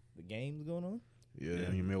 Oh, The game's going on. Yeah,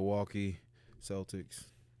 Milwaukee Celtics.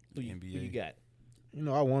 Who you NBA. got? You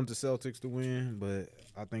know, I wanted the Celtics to win, but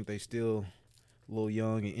I think they still a little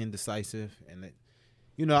young and indecisive. And that,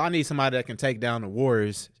 you know, I need somebody that can take down the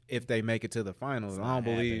Warriors if they make it to the finals. It's I not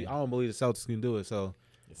don't believe happening. the Celtics can do it. So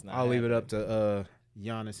It's not I'll leave it up happening. to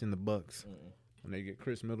Giannis and the Bucks Mm-mm. when they get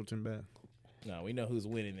Chris Middleton back. No, we know who's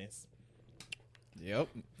winning this. Yep.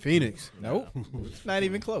 Phoenix. Nope. Not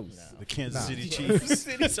even close. the Kansas City Chiefs.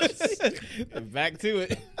 Chiefs. Back to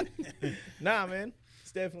it. Nah, man.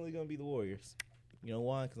 It's definitely going to be the Warriors. You know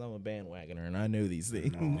why? Because I'm a bandwagoner and I know these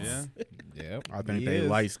things. Yeah, Yep. I think He they is.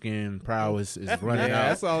 light skin prowess is running Yeah, out.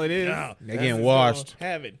 that's all it is. No, They're that's getting just washed.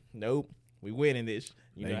 gonna Have it. Nope. We winning this.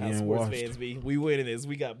 You They know how getting sports washed. fans be. We winning this.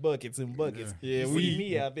 We got buckets and buckets. Yeah, You see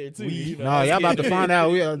me out there too. You know, No, y'all about to find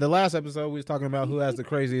out. The last episode we was talking about who has the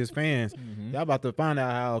craziest fans. Y'all about to find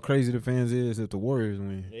out how crazy the fans is if the Warriors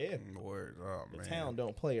win. Yeah, Word. Oh, the man. town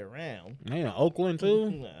don't play around. Man, Oakland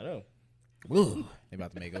too. I know. Ooh. They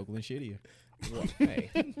about to make Oakland shittier. Hey,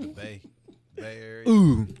 The Bay Area.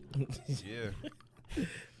 Ooh. Yeah.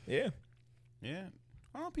 yeah. Yeah.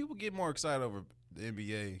 Why don't people get more excited over the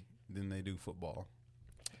NBA than they do football?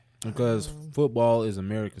 Because football is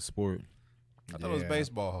America's sport, I thought it was Yeah.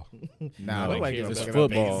 baseball. Nah, No, nobody it's gives a fuck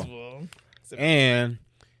football. about baseball. and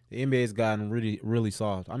the NBA's gotten really, really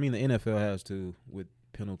soft. I mean, the NFL has to with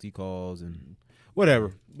penalty calls and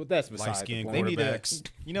whatever. But that's beside the Light-skinned point. They need to, quarterbacks.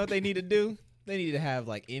 you know what they need to do? They need to have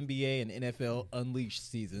like NBA and NFL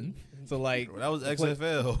Unleashed season. So like That was the play-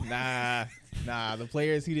 XFL. Nah. The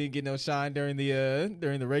players who didn't get no shine during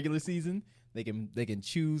the regular season, they can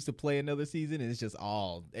choose to play another season, and it's just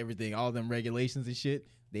all them regulations and shit.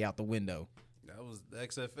 They out the window. That was the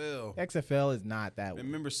XFL. XFL is not that.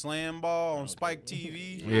 Remember Slam Ball on Spike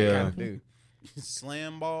TV? Yeah. Dude.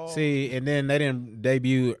 Slam Ball. See, and then they didn't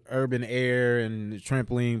debut urban air and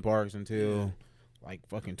trampoline parks until like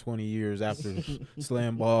fucking 20 years after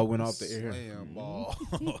Slam Ball went off the air. Slam Ball.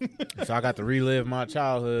 So I got to relive my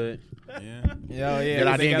childhood Yeah. that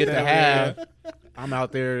I didn't get to have. I'm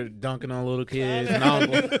out there dunking on little kids. And I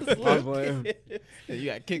was like, You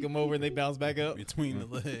got to kick them over and they bounce back up. Between the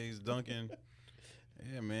legs, dunking.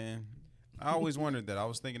 Yeah, man. I always wondered that. I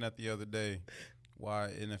was thinking that the other day, why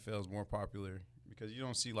NFL is more popular. Because you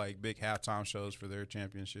don't see like big halftime shows for their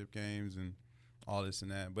championship games and all this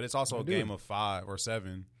and that. But it's also a game of 5 or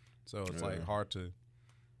 7. So it's like hard to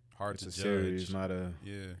it's a judge. series, not a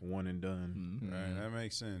Yeah. one and done. Right. That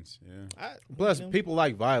makes sense. Yeah. Plus, people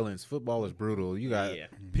like violence. Football is brutal. You got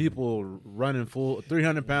people running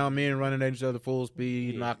 300-pound men running at each other full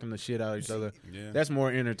speed, knocking the shit out of each other. Yeah. That's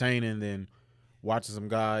more entertaining than watching some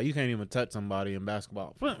guy. You can't even touch somebody in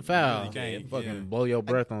basketball. Foul. You can't, Fucking yeah. blow your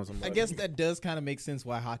breath on somebody. I guess that does kind of make sense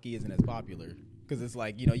why hockey isn't as popular. Because it's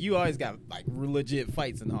like, you always got like legit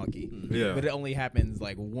fights in hockey. Yeah. But it only happens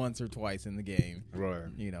like once or twice in the game. Right.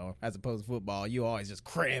 As opposed to football, you always just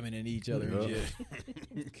cramming into each other. and Yeah.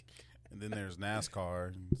 shit. And then there's NASCAR.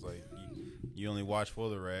 And it's like you only watch for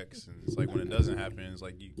the wrecks. And it's like when it doesn't happen, it's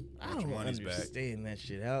like you I want your don't money's back. understand that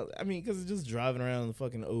shit. I mean, because it's just driving around the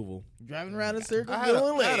fucking oval, driving around in circles. I had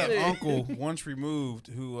going an like- uncle once removed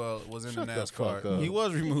who was in Shut the the NASCAR. fuck up. He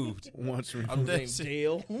was removed. Once. I'm dead Named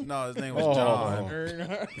serious. Dale. No, his name was Oh. John.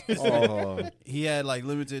 Earnhardt. Oh, He had like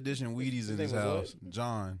limited edition Wheaties in His his name was house.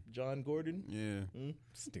 John. John Gordon, Yeah.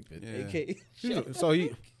 Stupid. Yeah. AK. so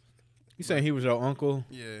you saying he was your uncle?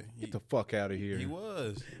 Yeah. Get the fuck out of here. He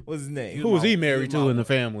was. What's his name? He Who was he he married was to my- in the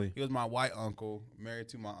family? He was my white uncle, married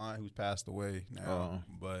to my aunt who's passed away now. Oh.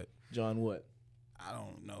 But John what? I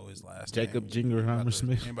don't know his last Jacob name. Jingleheimer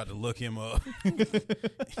Smith. I'm about to look him up.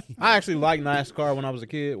 I actually liked NASCAR when I was a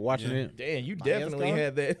kid, watching Yeah. it. Damn, you definitely NASCAR?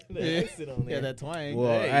 had that accent on there. Yeah, that twang.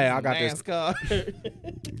 Well, hey, I got this. NASCAR.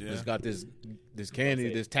 Yeah. Just got this candy,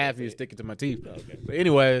 That's it. this taffy That's it. sticking to my teeth. Okay. But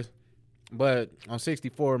anyways, on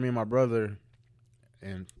 64, me and my brother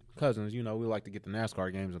and cousins, we like to get the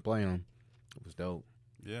NASCAR games and play them. It was dope.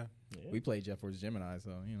 Yeah. We played Jeff vs. Gemini,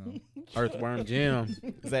 so Earthworm Jim.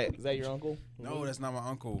 Is that your uncle? No, that's not my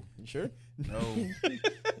uncle. You sure? No.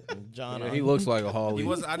 John. Yeah, he looks like a Holly. He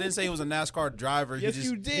was. I didn't say he was a NASCAR driver. Yes, he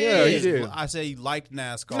just, you did. Yeah, he did. I said he liked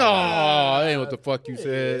NASCAR. No, that ain't what the fuck you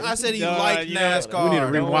said. I said he No, liked you know, NASCAR. We need to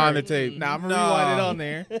Don't rewind worry. the tape. Nah, I'm gonna No. rewind it on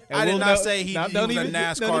there. and I did we'll not know- say he Nah, was don't a even-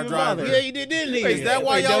 NASCAR don't even driver. bother. Yeah, he did, didn't he? Is that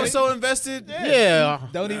why Wait, y'all don't- were so invested? Yeah.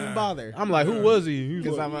 Don't even bother. I'm like, who was he?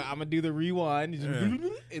 Because I'm gonna do the rewind, and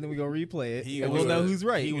then we're gonna replay it, He and was we'll know a- who's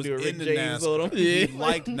right. He was do a Rick into James on NASCAR. him. He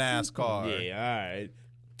liked NASCAR. Yeah, all right.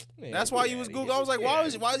 Man, That's why get he was outta Googling. here. I was like, why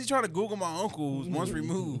is he trying to Google my uncle who's once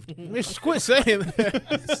removed? Mitch, quit saying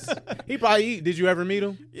that. He probably did you ever meet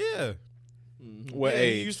him? Yeah. What Yeah,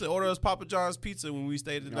 age? he used to order us Papa John's pizza when we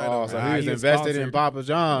stayed the night Oh, over. so Ah, he was he was invested in sponsored. Papa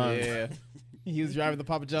John's. Yeah, he was driving the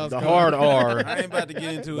Papa John's. The car. hard R. I ain't about to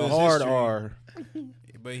get into The his hard history, R.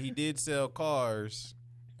 but he did sell cars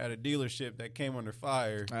at a dealership that came under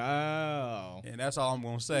fire, Oh, and that's all I'm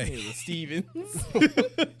gonna say. It was Stevens.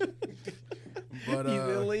 But He's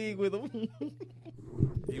in league with him.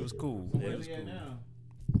 he was cool. He was cool.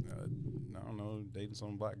 I don't know, dating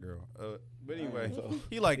some black girl. But anyway,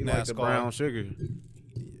 he liked He NASCAR. like the brown sugar.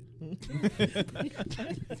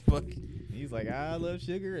 But he's like, I love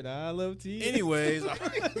sugar and I love tea. anyways,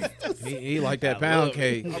 He like that I pound love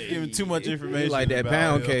cake. I'm giving too much information. He like that about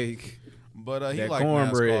pound him. cake. But he That liked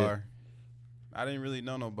cornbread. NASCAR. I didn't really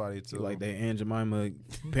know nobody He till like that Aunt Jemima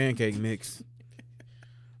pancake mix.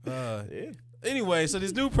 Yeah. Anyway, so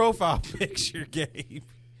this new profile picture game.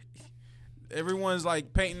 Everyone's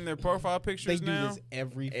like painting their profile They pictures do now. this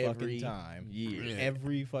every fucking time. year. Yeah.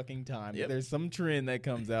 Every fucking time. Yep. There's some trend that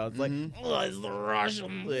comes out. It's like, Oh, it's the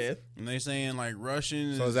Russians. Yeah. And they saying like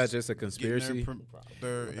Russians. So is that just a getting conspiracy?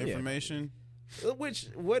 their information? Which,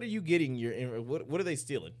 what are you getting what are they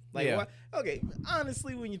stealing? Like, Yeah. why, okay,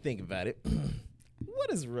 honestly, when you think about it, what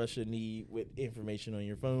does Russia need with information on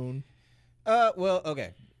your phone? well,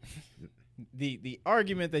 okay. The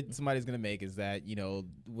argument that somebody's gonna make is that, you know,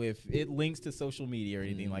 with it links to social media or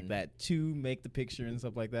anything like that to make the picture and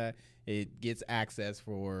stuff like that, it gets access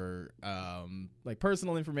for like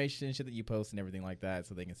personal information and shit that you post and everything like that,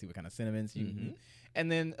 so they can see what kind of sentiments you.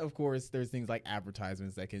 And then of course there's things like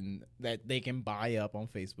advertisements that they can buy up on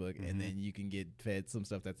Facebook, and then you can get fed some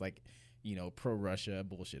stuff that's like, you know, pro Russia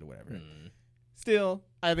bullshit or whatever. Still,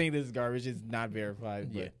 I think this is garbage. It's not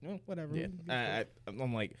verified, but whatever. Yeah,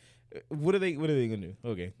 I'm like, what are they gonna do?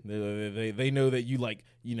 Okay, they know that you like,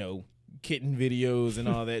 you know, kitten videos and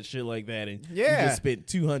all that shit like that, and you Yeah. just spent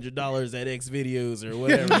 $200 at X videos or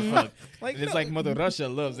whatever. the fuck. Like, And it's no, like Mother Russia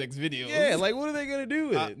loves X videos. yeah, like what are they gonna do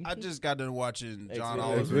with it? I just got done watching John Xvideos.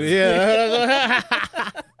 Oliver. Yeah.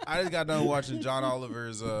 I just got done watching John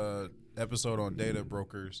Oliver's episode on data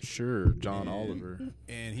brokers, Sure, John Oliver.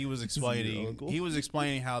 and he was your explaining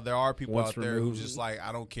uncle? how there are people Once out there removed. who's just like,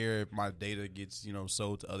 I don't care if my data gets, you know,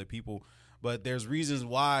 sold to other people, but there's reasons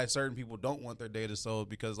why certain people don't want their data sold,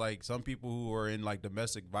 because like some people who are in like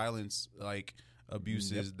domestic violence like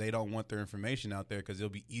abuses, they don't want their information out there because it'll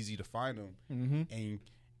be easy to find them,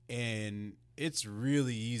 and it's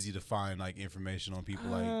really easy to find like information on people.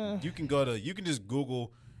 Like you can just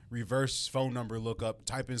Google reverse phone number lookup,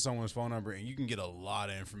 type in someone's phone number, and you can get a lot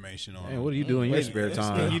of information on Man, them. what do you do in your spare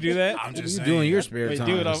time? Can you do that? I'm What do just you saying. do in your spare Wait, time?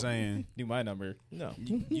 do it I'm on- just saying. Do my number. No.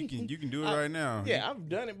 You can do it right now. Yeah, I've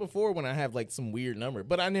done it before when I have like some weird number,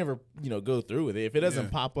 but I never, you know, go through with it. If it doesn't Yeah.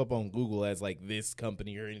 pop up on Google as like this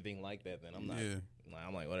company or anything like that, then I'm not. Yeah.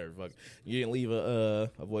 I'm like, whatever, fuck. You didn't leave a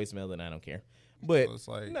voicemail, then I don't care. But So it's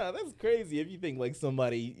like- no, that's crazy. If you think like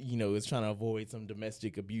somebody, you know, is trying to avoid some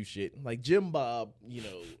domestic abuse shit, like Jim Bob, you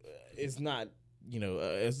know, is not, you know,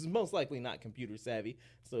 is most likely not computer savvy,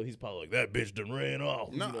 so he's probably like, that bitch done ran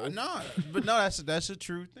off. No, you know? no, that's a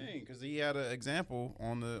true thing, because he had an example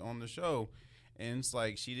on the show, and it's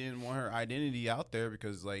like she didn't want her identity out there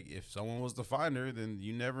because like if someone was to find her, then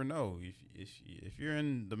you never know. If you're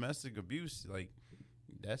in domestic abuse, like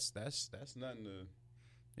that's nothing to.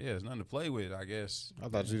 Yeah, it's nothing to play with, I guess. I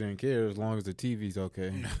thought you didn't care as long as the TV's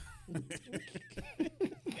okay.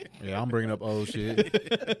 Yeah, I'm bringing up old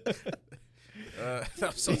shit.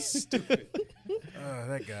 I'm so stupid.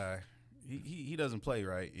 That guy, he doesn't play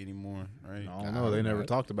right anymore, right? I don't know. They never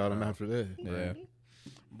talked about him after that. Yeah.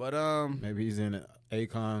 But Maybe he's in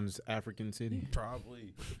Akon's African city.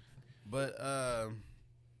 probably. But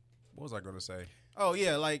what was I gonna say? Oh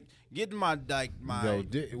yeah, like getting my Yo,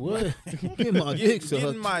 what? Get my dick sucked.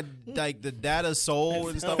 getting my like the data sold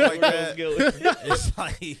and stuff That's like where I was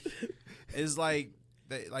that. going. It's like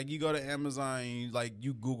like you go to Amazon and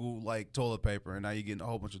you Google like toilet paper, and now you're getting a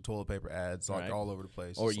whole bunch of toilet paper ads like Right. all over the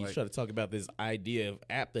place. Or It's you like, try to talk about this idea of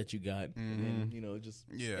app that you got, and then, you know, just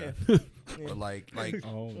yeah. But like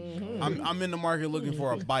Oh, I'm in the market looking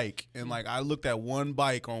for a bike, and like I looked at one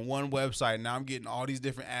bike on one website, and now I'm getting all these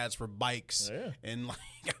different ads for bikes, Yeah. and like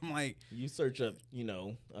I'm like, You search up, you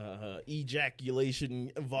know,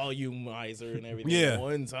 ejaculation volumizer and everything Yeah. at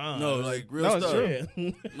one time. no, like real No, it's stuff.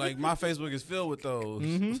 true. Like my Facebook is filled with those,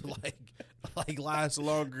 like last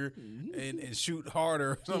longer and shoot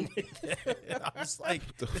harder or something like that. I was like,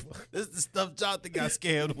 this is the stuff Jonathan got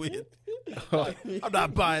scammed with. I'm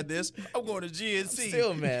not buying this. I'm going to GNC.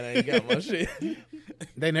 Still mad I ain't got my shit.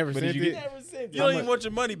 They never sent did it. you Never sent You don't it. even want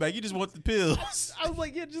your money back. You just want the pills. I was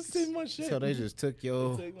like, yeah, just send my shit. So they just took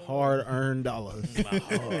your Take my hard-earned dollars. my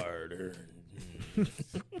harder.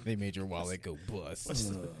 they made your wallet go bust. I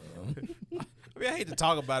mean, I hate to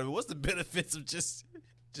talk about it, but what's the benefits of just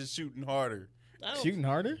shooting harder? Shooting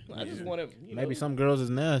harder? I just want to, you know. Maybe some girls is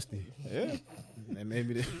nasty. Yeah. And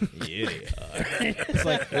maybe they, Yeah, they are. It's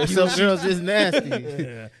like some girls just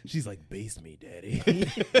nasty. She's like, base me, daddy.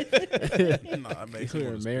 Nah, it makes me They're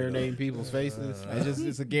wanna spit up. marinating people's faces.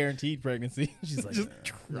 it's a guaranteed pregnancy. She's like,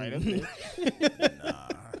 Right up there.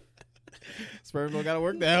 Sperm don't gotta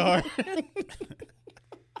work that hard.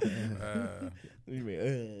 You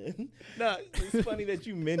mean, nah, it's funny that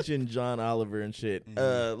you mentioned John Oliver and shit.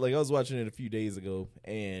 Like I was watching it a few days ago,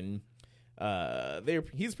 and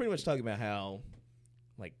he's pretty much talking about how,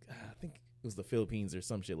 like, I think it was the Philippines or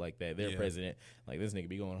some shit like that. Their Yeah. president, like, this nigga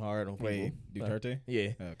be going hard on people. Wait, Duterte? Yeah,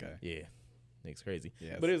 Okay. yeah. It's crazy.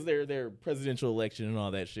 Yes. But it's their presidential election and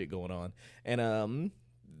all that shit going on. And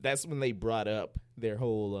that's when they brought up their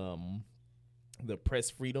whole the press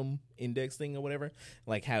freedom index thing or whatever.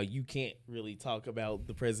 Like how you can't really talk about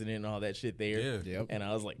the president and all that shit there. Yeah. Yep. And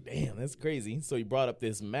I was like, damn, that's crazy. So he brought up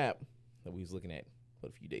this map that we was looking at a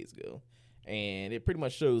few days ago. And it pretty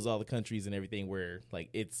much shows all the countries and everything where like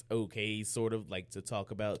it's okay sort of like to talk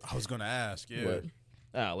about I was gonna ask.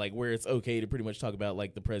 Yeah. like where it's okay to pretty much talk about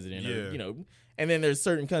like the president or, Yeah. you know, and then there's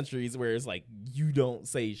certain countries where it's like you don't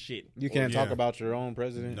say shit. You can't Yeah. talk about your own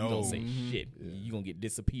president. No. You don't say shit. You gonna get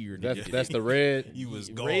disappeared. That's the red. You was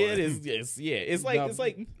gone. Red is it's like No. it's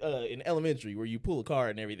like in elementary where you pull a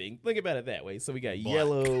card and everything. Think about it that way. So we got Black.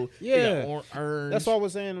 yellow, Yeah. orange. That's what I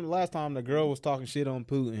was saying last time. The girl was talking shit on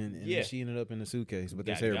Putin, and Yeah. she ended up in the suitcase. But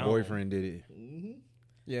they Got say her gone. boyfriend did it. Mhm.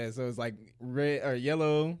 Yeah, so it's like red or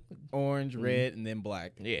yellow, orange, red, and then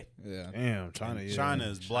black. Yeah. Yeah. Damn, China. Yeah. China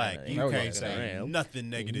is black. China. You That was can't like say that. nothing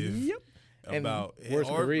negative Yep. about Where's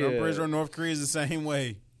or, Korea? I'm pretty sure North Korea is the same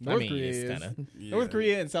way. North I mean, Korea it's is- kind of Yeah. North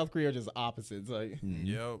Korea and South Korea are just opposites. Like,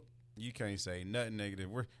 Yep. You can't say nothing negative.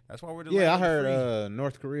 That's why we're the Yeah, I land of the heard free.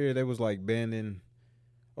 North Korea, they was like banning,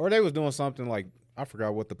 or they was doing something like, I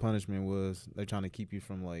forgot what the punishment was. They trying to keep you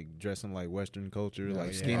from like dressing like Western culture, Oh,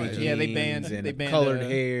 like yeah. skinny Right. jeans Yeah, they and banned, colored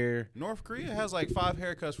hair. North Korea has like 5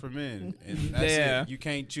 haircuts for men, and that's Yeah. it. You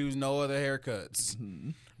can't choose no other haircuts.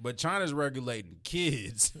 But China's regulating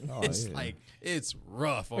kids. Oh, It's yeah. like it's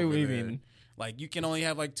rough Wait, over what do you there. mean? Like you can only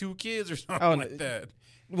have like 2 kids or something Oh, no. like that.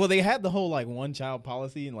 well, they had the whole like one child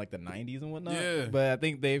policy in like the 90s and whatnot. Yeah. But I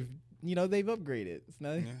think they've upgraded. It's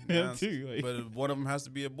not Now too. Like, but one of them has to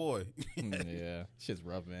be a boy. yeah, shit's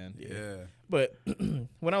rough, man. Yeah. But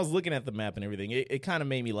when I was looking at the map and everything, it kind of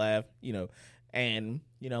made me laugh, you know, and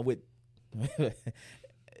you know with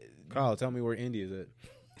Kyle, tell me where India's at.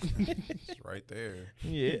 It's right there.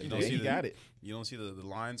 yeah, You don't yeah, see you the- got it. You don't see the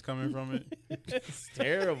lines coming from it? It's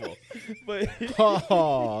terrible, but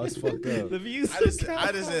Oh, it's fucked up. the views. I just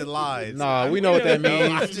said lies. Nah, we know what that No,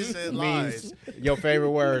 means. I just said lies. Your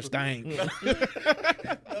favorite word, stank.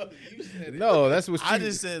 No, that's what I you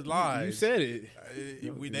just said lies. You said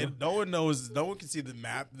it. No one knows. No one can see the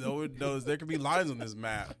map. No one knows there could be lines on this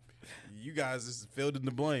map. You guys just filled in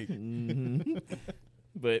the blank.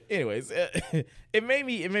 But anyways, it made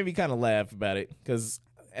me kind of laugh about it because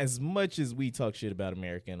as much as we talk shit about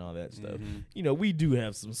America and all that stuff, you know, we do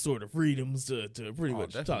have some sort of freedoms to pretty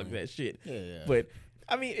much talk definitely. that shit. Yeah. But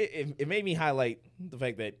I mean, it made me highlight the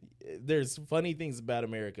fact that there's funny things about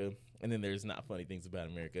America, and then there's not funny things about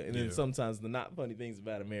America, and then Yeah. sometimes the not funny things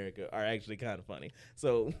about America are actually kind of funny.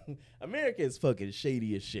 So America is fucking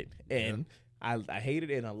shady as shit, and I hate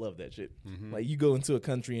it and I love that shit. Like you go into a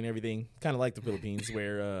country and everything, kind of like the Philippines,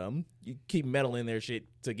 where you keep meddling their shit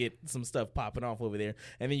to get some stuff popping off over there,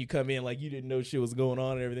 and then you come in like you didn't know shit was going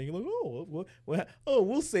on and everything. You're like,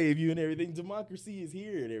 we'll save you and everything. Democracy is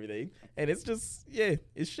here and everything, and it's just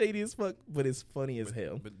it's shady as fuck, but it's funny as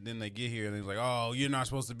hell. But then they get here and they're like, "Oh, you're not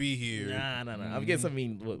supposed to be here." Nah. I guess I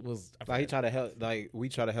mean what was Like he try to help. Like we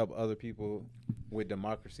try to help other people with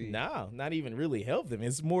democracy. nah, not even really help them.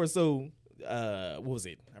 It's more so. What was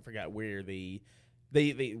it? I forgot where they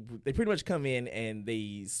pretty much come in and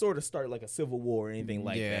they sort of start like a civil war or anything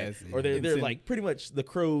like that, or they're Insane. like pretty much the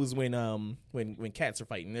crows when cats are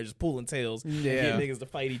fighting, they're just pulling tails, and Yeah. getting niggas to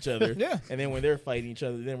fight each other, Yeah. and then when they're fighting each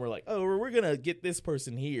other, then we're like, oh, we're gonna get this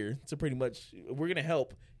person here to pretty much we're gonna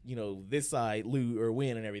help. You know, this side lose or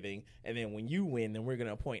win and everything, and then when you win, then we're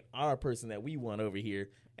gonna appoint our person that we want over here,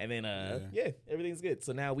 and then everything's good.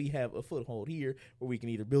 So now we have a foothold here where we can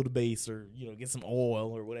either build a base or get some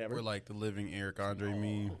oil or whatever. We're like the living Eric Andre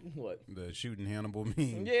meme, What? the shooting Hannibal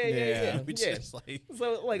meme. Yeah. We just like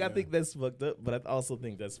So I think that's fucked up, but I also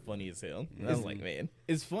think that's funny as hell. I was like, man,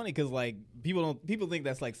 It's funny because like people think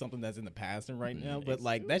that's like something that's in the past and right now, but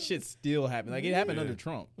like that shit still happened. Like it happened Yeah. under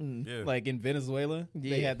Trump. yeah. Like in Venezuela,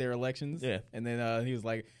 they Yeah. had their elections. Yeah. And then he was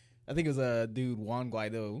like, I think it was a dude, Juan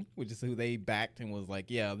Guaido, which is who they backed and was like,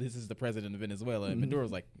 yeah, this is the president of Venezuela. And Maduro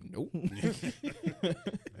was like, nope.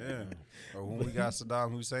 yeah. Or when we got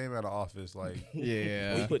Saddam Hussein out of office, like we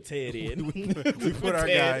Yeah. put Ted in. we put our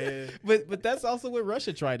guy in. But that's also what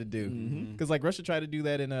Russia tried to do. Mm-hmm. Because like Russia tried to do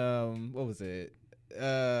that in what was it?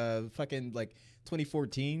 Fucking like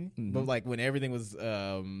 2014. Mm-hmm. But like when everything was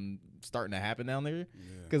starting to happen down there.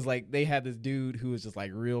 Because like they had this dude who was just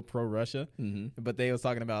like real pro Russia, but they was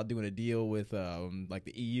talking about doing a deal with like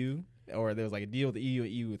the EU, or there was like a deal with the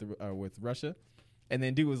EU with Russia, and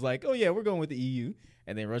then dude was like, oh yeah, we're going with the EU,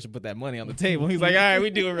 and then Russia put that money on the table. He's like, all right, we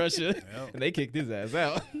doing Russia, and they kicked his ass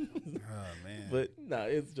out. Oh man. But no,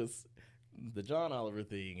 it's just the John Oliver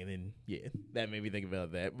thing, and then that made me think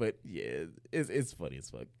about that. But yeah, it's funny as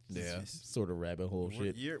fuck. Yeah. It's sort of rabbit hole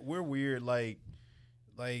shit. We're weird. Like,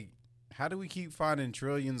 how do we keep finding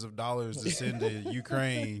trillions of dollars to send to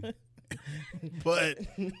Ukraine? but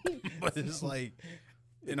it's like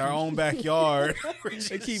in our own backyard.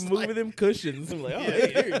 They keep moving them cushions. I'm like, oh,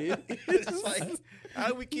 hey, here it is. It's like, how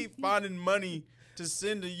do we keep finding money to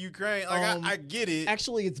send to Ukraine? Like, I get it.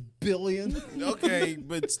 Actually, it's billion. Okay,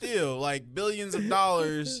 but still, like, billions of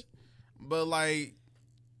dollars. But, like,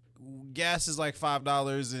 gas is like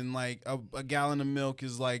 $5, and, like, a gallon of milk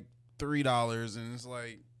is like $3. And it's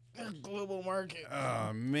like, Global market.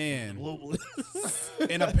 oh, man. Global.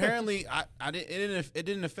 And apparently, it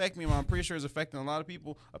didn't affect me, but I'm pretty sure it's affecting a lot of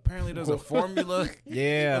people. Apparently, there's a formula.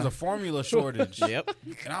 Yeah. There's a formula shortage. Yep.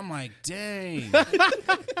 And I'm like, dang.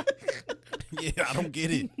 Yeah, I don't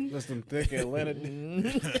get it. That's some thick Atlanta.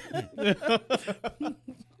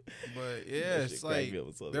 But yeah, That it's shit cracked like me up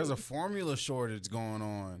with something. there's a formula shortage going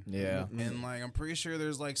on. Yeah. And like I'm pretty sure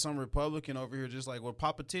there's like some Republican over here just like, well,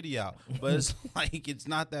 pop a titty out. But it's like it's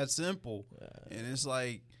not that simple. And it's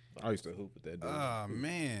like, I used to hoop with that dude. oh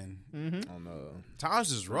man. On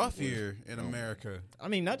Times is rough here in America. I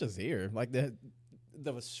mean, not just here. Like the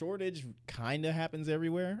shortage kind of happens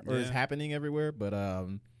everywhere, or is Yeah. happening everywhere. But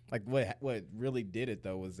like what really did it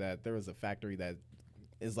though was that there was a factory that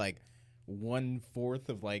is like 1/4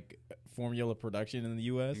 of like formula production in the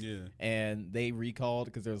U.S. Yeah. And they recalled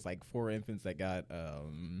because there was like 4 infants that got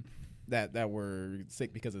that were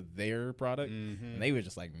sick because of their product, and they were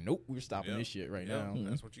just like, nope, we're stopping Yep. this shit right Yeah, now.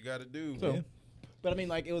 that's what you got to do. So, but I mean,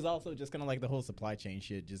 like, it was also just kind of like the whole supply chain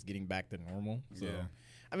shit just getting back to normal. So, Yeah.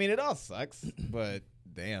 I mean, it all sucks, but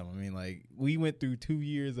damn, I mean, like, we went through 2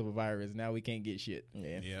 years of a virus. Now we can't get shit.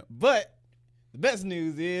 Yeah. But the best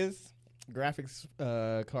news is graphics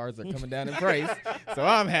cards are coming down in price. So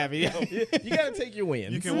I'm happy. You got to take your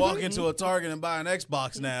wins. You can walk into a Target and buy an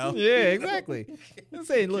Xbox now. Yeah, exactly. I'm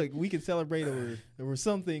saying, look, we can celebrate over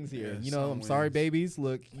some things here. Yeah, you know, some I'm sorry, wins. babies.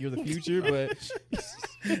 Look, you're the future, but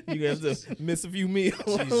You have to miss a few meals.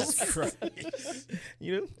 Jesus Christ.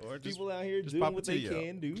 You know, Or just- people out here just doing pop a what they titty out.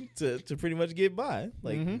 can do to pretty much get by.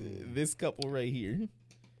 Like this couple right here.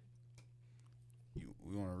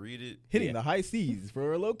 We want to read it. hitting the high seas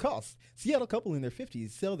for a low cost. Seattle couple in their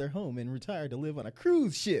 50s sell their home and retire to live on a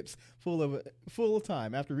cruise ships full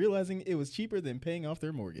time after realizing it was cheaper than paying off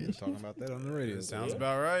their mortgage. Talking about that on the radio. It sounds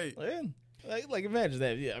about right. Yeah. Like imagine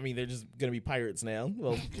that. Yeah, I mean, they're just gonna be pirates now.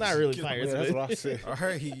 Well, not really pirates, That's but what I said. All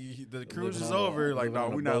right, the cruise Living is on a- over. Like, living no,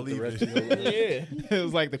 on a we're not boat the rest leaving. of your life. yeah. It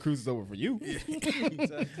was like the cruise is over for you.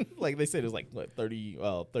 Like they said, it was like what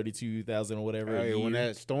 32,000 or whatever. a Hey, when year.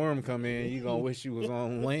 that storm come in, you gonna wish you was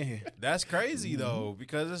on land. That's crazy though,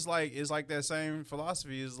 because it's like that same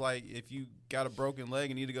philosophy. Is like if you got a broken leg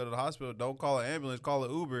and need to go to the hospital, don't call an ambulance, call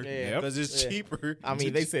an Uber, Yeah. because it's Yeah. cheaper. I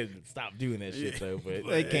mean, they said stop doing that shit though, but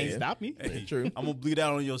They can't yeah. stop me. Hey, True. I'm gonna bleed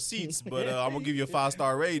out on your seats, but I'm gonna give you a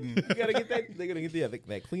 5-star rating. You gotta get that. They're gonna get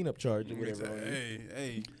that cleanup charge or whatever. on you.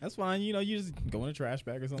 Hey, That's fine. You know, you just go in a trash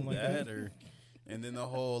bag or something like that that. or. And then the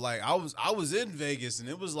whole like I was in Vegas and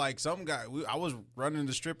it was like some guy I was running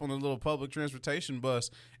the strip on a little public transportation bus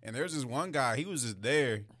and there's this one guy, he was just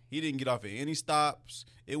there. He didn't get off at any stops.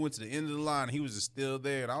 It went to the end of the line. He was just still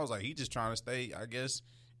there and I was like, he just trying to stay, I guess.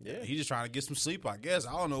 Yeah. He just trying to get some sleep, I guess.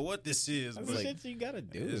 I don't know what this is. That's But the shit you gotta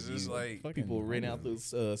do. it's if just you like fucking People rent out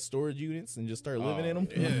those storage units and just start living in them.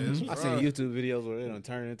 yeah, it's I seen rough. YouTube videos where they done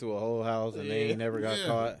turned into a whole house and they ain't never got Yeah.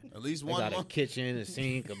 caught. At least They one got a month. kitchen, a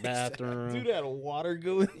sink, a bathroom. Dude had a water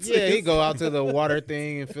going. Yeah, he go out to the water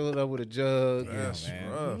thing and fill it up with a jug. That's man.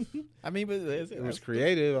 rough. I mean, but It was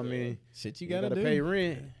creative. I mean, shit you you gotta, gotta do. pay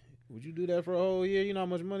rent. Would you do that for a whole year? You know how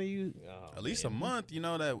much money you? At least a month, you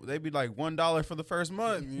know that they be like $1 for the first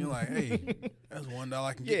month, and you're like, "Hey, that's $1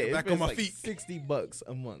 I can Yeah, get it's back on my like feet." $60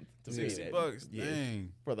 a month to pay that. $60, Yeah.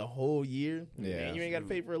 dang. For the whole year. Yeah. Man, you ain't got to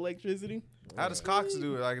pay for electricity. How does Cox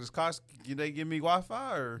do it? Like, does Cox they give me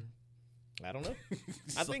Wi-Fi or? I don't know.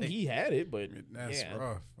 It's I think like- he had it, but That's yeah.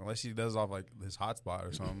 rough. Unless he does off like his hotspot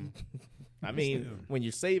or something. I mean, Still. when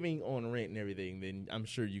you're saving on rent and everything, then I'm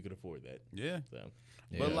sure you could afford that. Yeah, So,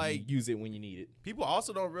 but you like use it when you need it. people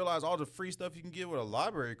also don't realize all the free stuff you can get with a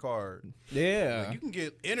library card. Yeah. Like, you can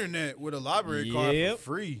get internet with a library card Yep. for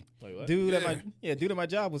free. Like what? Dude at Yeah. dude at my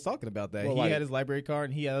job was talking about that. Well, he like- had his library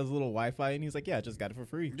card and he had his little Wi-Fi and he's like, "Yeah, I just got it for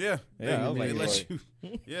free." Yeah, Yeah, I was they like, let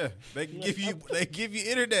you. Yeah, they can give you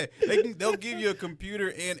internet. They'll give you a computer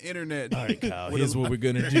and internet. All right, Kyle, here's what we're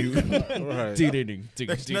going to do. Right.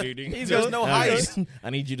 There's no heist. I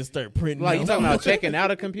need you to start printing Like you out. talking about checking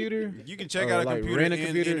out a computer? You can check Or, out a like, computer rent a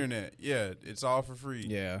and computer? internet. Yeah, it's all for free.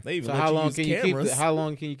 Yeah. They even So let how you long use can you keep? cameras. How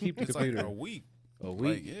long can you keep the It's like computer? a week. A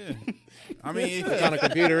week. Like, yeah. I mean, What kind of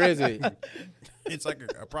computer is it? it's like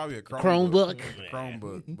probably a Chromebook?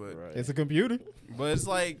 Chromebook, but It's a computer. it's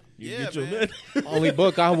like You yeah, get your man. net. Only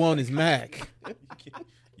book I want is Mac.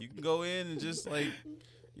 You can go in and just like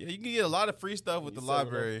yeah, you can get a lot of free stuff with the You selling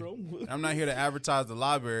off library. Chromebook. I'm not here to advertise the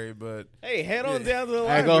library, but Hey, head on Yeah. down to the Hey,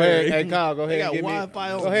 library. go ahead. Hey, Kyle, go They ahead. got And give me,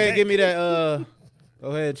 Wi-Fi on go ahead and deck. give me that. Go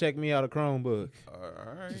ahead and check me out a Chromebook. all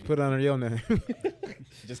right. Just put it under your name.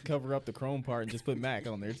 Just cover up the Chrome part and just put Mac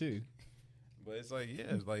on there too. But it's like yeah,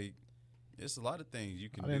 it's like it's a lot of things you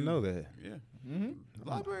can. I didn't do. know that. Yeah, Mm-hmm. the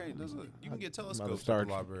library. You can get telescopes at start-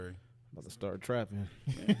 the library. About to start trapping.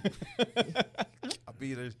 I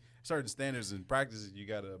mean, there's certain standards and practices you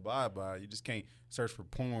got to abide by. You just can't search for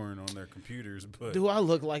porn on their computers. But Do I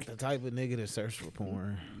look like the type of nigga that search for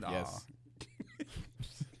porn? nah. Yes.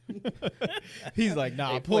 He's like,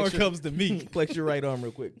 nah, Hey, porn flex your- comes to me. Flex your right arm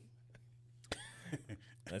real quick.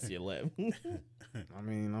 That's your left. I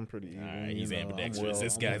mean, I'm pretty. All right, you he's know, I'm ambidextrous.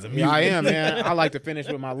 This guy's a Yeah, I am, man. I like to finish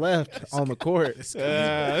with my left on the court. See,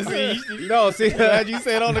 No, see, glad you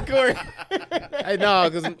said on the court. hey, no,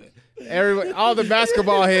 because all the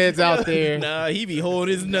basketball heads out there. Nah, he be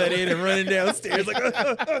holding his nut in and running downstairs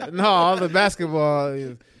like. No, all the basketball.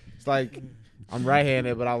 It's like I'm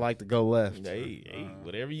right-handed, but I like to go left. Hey,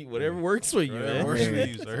 whatever works for you, Whatever man. works for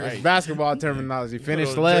you, sir. It's basketball terminology. Finish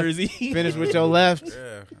Put on a left. jersey. Finish with your left.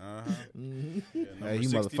 Yeah. Yeah, Hey, you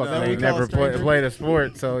 69. motherfuckers ain't we call never stranger. played a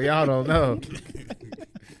sport, so y'all don't know.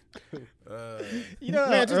 You know,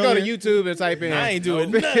 Man, just go to YouTube and type in. I ain't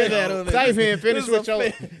doing none of that on Type there. in finish with your.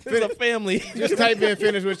 This is a family. Just type in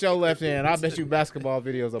finish with your left hand. I bet you basketball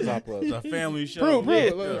videos will pop up. It's a family show. Prove.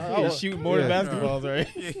 He's shooting more than Yeah. basketballs, right?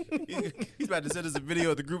 He's about to send us a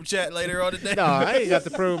video of the group chat later on today. No, I ain't got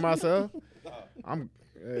to prove myself. I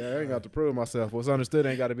ain't got to prove myself. What's understood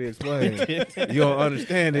ain't got to be explained. You don't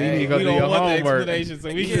understand it. You need to go we do don't your want the homework. explanation,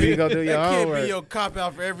 so we You need to go do your That can't homework. be your cop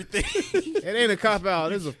out for everything. It ain't a cop out.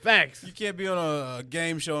 This is facts. You can't be on a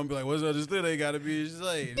game show and be like, "What's understood?" Ain't got to be just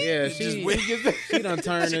like, Yeah, just win. she done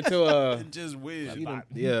turned into a. Just win.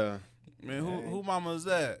 Yeah, Man, who mama is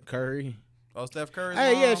that? Curry. Oh, Steph Curry's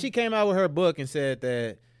Hey, mom? yeah, she came out with her book and said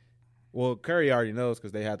that. Well, Curry already knows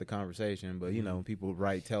because they had the conversation. But you know, people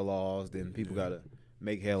write tell-alls, then people gotta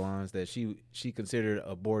make headlines that she considered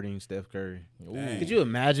aborting Steph Curry. Dang. Could you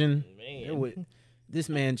imagine? Man. It would, this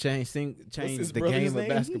man changed his the brother's game name?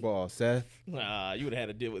 of basketball. Seth. Nah, you would have had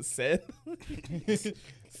to deal with Seth.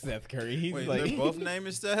 Seth Curry. He's Wait, like their both name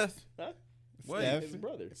is Steph? Huh? What? Steph. His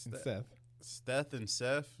brother. Seth. Steph and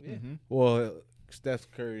Seth? Yeah. Well, Steph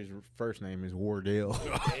Curry's first name is Wardell.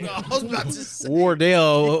 I was about to say,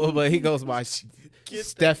 Wardell, but he goes by Get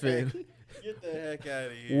Stephen get the heck out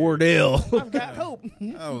of here. Wardell. I've got hope.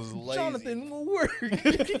 That was lazy. Jonathan will work.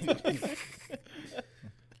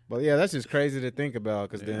 But yeah, that's just crazy to think about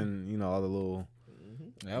because then you know all the little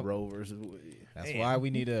Yep. rovers. That's Damn. why we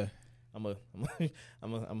need a. I'm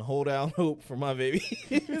a hold out hope for my baby.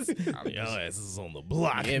 Y'all asses is on the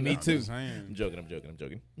block. Yeah, me I'm too. just saying. I'm joking.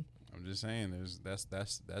 I'm just saying.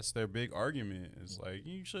 That's their big argument. It's like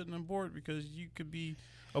you shouldn't abort because you could be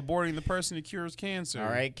aborting the person that cures cancer. All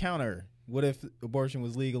right, counter. What if abortion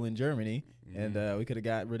was legal in Germany and we could have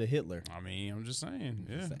got rid of Hitler? I mean, I'm just saying.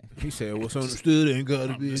 Yeah. He said, "What's understood ain't got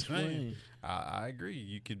to I'm be just saying. explained." I agree.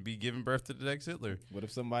 You could be giving birth to the next Hitler. What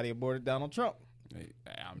if somebody aborted Donald Trump? Hey,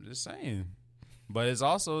 I'm just saying. But it's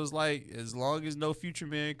also it's like as long as no future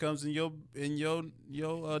man comes in your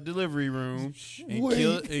delivery room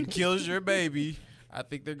and kills your baby, I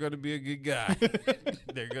think they're going to be a good guy.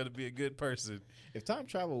 They're going to be a good person. If time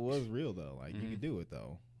travel was real, though, like you could do it,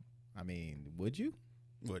 though. I mean, would you?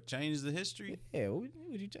 What, change the history? Yeah, would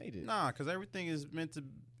you change it? Nah, because everything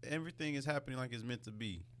is happening like it's meant to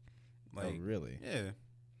be. Like, Oh, really? yeah.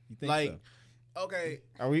 You think Like, okay,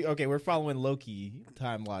 so? Are we okay? We're following Loki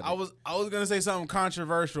time logic. I was gonna say something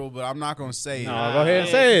controversial, but I'm not gonna say No, it. go ahead and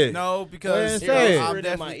say it. No, because Go ahead and say it. I'm Whisper it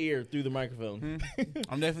in my definitely, ear through the microphone.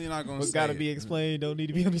 I'm definitely not gonna What's say got to it. be explained don't need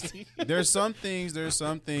to be understood. There's some things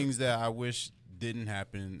that I wish didn't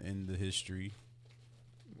happen in the history.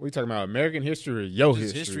 We talking about American history or your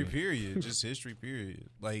Just history? history period. Just history period.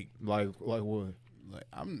 Like Like what?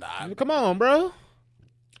 I'm not Come on, bro.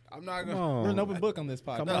 I'm not Come gonna on. We're an open book on this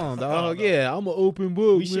podcast. Come on, dog. Yeah, I'm an open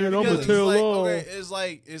book, We share man. I'm because gonna it's tell like, all. okay,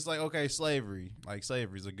 it's like okay, slavery. Like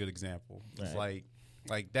slavery is a good example. It's like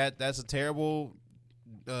that's a terrible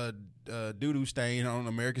doo-doo stain on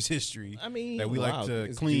America's history. I mean, that we like to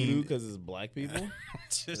it's clean. because it's black people.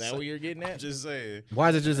 Just Is that what you're getting at? Just saying. Why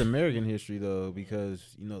is it just American history though? Because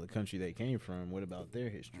you know the country they came from. What about their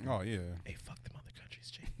history? Oh yeah. Hey, fuck them other countries.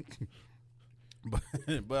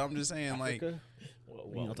 But I'm just saying, like, Well,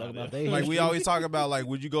 We don't talk about that. that. like we always talk about, like,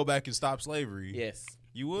 would you go back and stop slavery? Yes.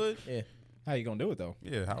 You would? Yeah. How you gonna do it though?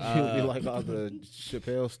 Yeah. How, It'll be like all the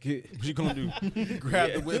Chappelle skit. what you gonna do?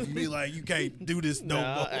 Grab the whip and be like, you can't do this no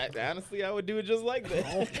Nah, more. honestly, I would do it just like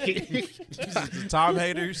that. The Tom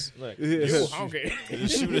haters. Look, Yeah. you okay.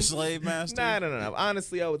 Just shoot a slave master. No.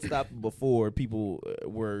 Honestly, I would stop before people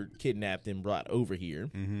were kidnapped and brought over here.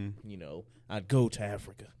 Mm-hmm. You know, I'd go to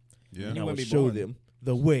Africa. Yeah. And I wouldn't would be show born. them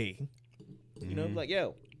the way. You know, Mhm. like,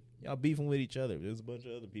 yo, y'all beefing with each other. There's a bunch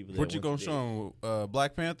of other people. What that you gonna want show 'em?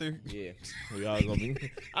 Black Panther? Yeah, we all gonna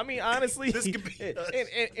be. I mean, honestly, This could be us.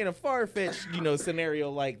 in a far fetched,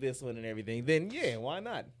 scenario like this one and everything, then yeah, why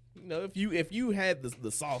not? You know, if you had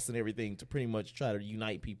the sauce and everything to pretty much try to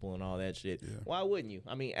unite people and all that shit, Yeah. why wouldn't you?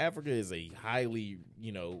 I mean, Africa is a highly,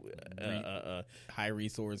 High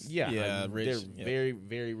resource. yeah, rich. They're yeah. very,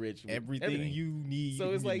 very rich. with everything you need.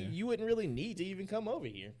 So it's in like there. you wouldn't really need to even come over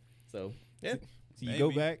here. So yeah, So you go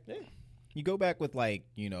Maybe. back. Yeah. You go back with like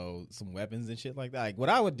some weapons and shit like that. Like what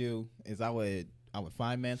I would do is I would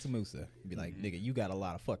find Mansa Musa and be like, nigga, you got a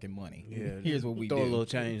lot of fucking money. Here's what we Throw do. a little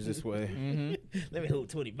change this way. Mm-hmm. let me hold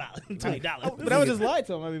 $20. $20. But I would just lie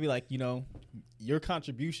to him. I would be like, your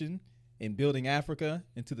contribution in building Africa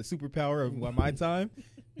into the superpower of my time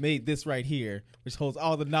made this right here, which holds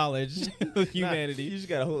all the knowledge of humanity. You just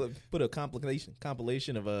gotta put a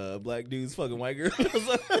compilation of black dudes fucking white girls.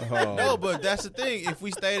 No, but that's the thing. If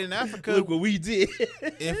we stayed in Africa, Look what we did.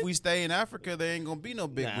 if we stay in Africa, there ain't gonna be no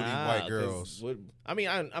big booty white girls. I mean,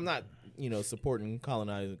 I'm not supporting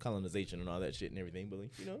colonization and all that shit and everything, but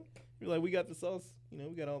you're like, we got the sauce.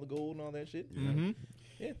 We got all the gold and all that shit. Mm-hmm.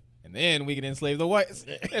 Yeah. And then we can enslave the whites.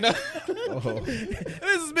 And,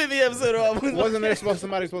 This has been the episode of Wasn't there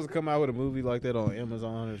somebody supposed to come out with a movie like that on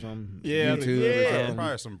Amazon or something? Yeah, YouTube yeah. or something?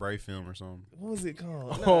 Probably some Brave film or something. What was it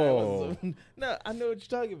called? Oh. No, I know what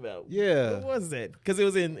you're talking about. Yeah. What was that? Because it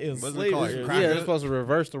was in Wasn't it called, slavery. like, Yeah, it's supposed to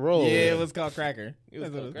reverse the role. yeah, it was called Cracker. It was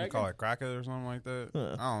called They Cracker? call it cracker or something like that.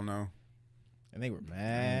 Huh. I don't know. And they were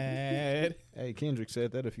mad. Hey, Kendrick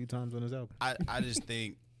said that a few times on his album. I just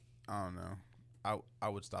think I don't know. I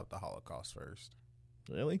would stop the Holocaust first.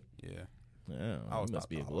 Really? Yeah. Yeah, I was you must about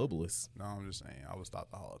be a to globalist. No, I'm just saying I would stop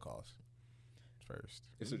the Holocaust first.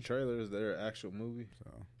 It's a trailer. Is there an actual movie?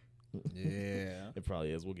 So Yeah. It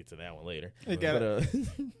probably is. We'll get to that one later. It got But,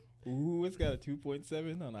 Ooh, it's got a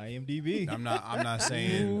 2.7 on IMDb. I'm not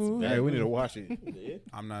saying Hey, we need to watch it. yeah.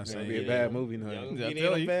 I'm not It's gonna saying be a bad movie Y'all night. gonna Yeah, get I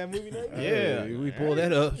tell in a you. bad movie night? Yeah. we pull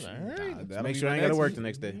that up. All right. That'll Make be sure I my ain't gotta next work one. the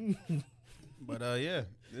next day. But yeah,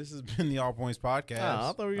 this has been the All Points podcast.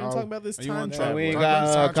 I thought we were gonna Oh. talk about this You time want to travel. We ain't Talk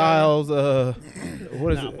about got time Kyle's.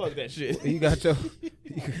 What is Nah, it? fuck that shit. You got your.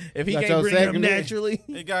 If he Got can't your bring it up segment? naturally,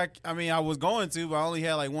 It got. I mean, I was going to, but I only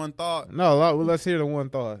had like one thought. No, let's hear the one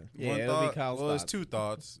thought. Yeah, one it'll be thought. Kyle's Well, it's thoughts. two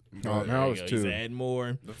thoughts. Oh, But now There it's you go. He's two. adding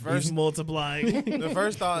more. The He's first, multiplying. the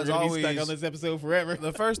first thought We're is gonna be always. stuck on this episode forever.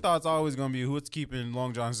 The first thought's always going to be what's keeping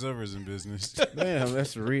Long John Silver's in business. Damn,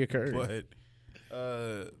 that's reoccurring. But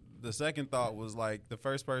the second thought was like the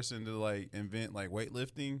first person to like invent like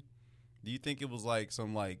weightlifting. Do you think it was like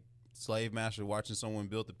some like slave master watching someone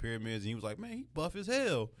build the pyramids and he was like, man, he buff as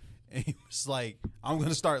hell, and he was like, I'm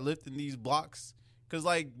gonna start lifting these blocks because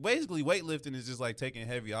like basically weightlifting is just like taking a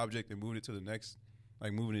heavy object and moving it to the next,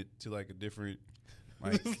 like moving it to like a different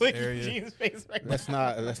like area. That's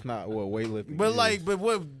not what weightlifting. But is. like, but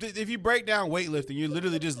what if you break down weightlifting? You're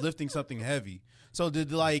literally just lifting something heavy. So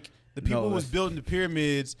did like the people who was that's- building the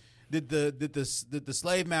pyramids? Did the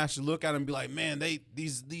slave master look at them and be like, man,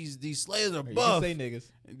 these slaves are You can buff? say niggas.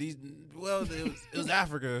 These it was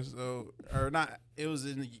Africa, so or not? It was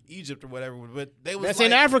in Egypt or whatever. But they was that's like,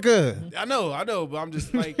 in Africa. I know, but I'm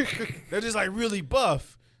just like they're just like really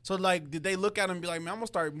buff. So like, did they look at them and be like, man, I'm gonna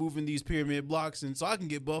start moving these pyramid blocks and so I can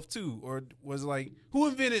get buff too? Or was it like, who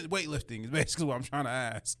invented weightlifting? Is basically what I'm trying to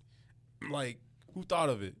ask. Like, who thought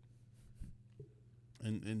of it?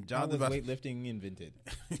 And How Jonathan, was weightlifting invented?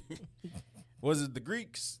 was it the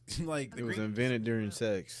Greeks? Like the It was Greeks? invented during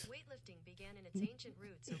sex. Weightlifting began in its ancient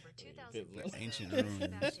roots over 2,000 years ago. Ancient Dating roots.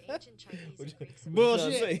 back to ancient Chinese and Greeks.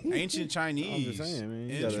 Bullshit. Ancient Chinese. I'm just saying, man.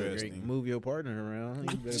 You gotta Interesting. move your partner around.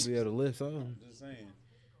 You better be able to lift something. Just saying.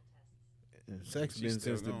 And sex She's been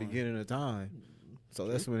still since the going. beginning of time. So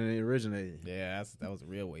that's when it originated. Yeah, that was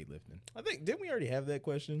real weightlifting. I think didn't we already have that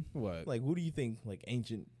question? What? Like, who do you think, like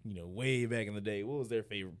ancient, way back in the day, what was their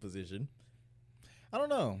favorite position? I don't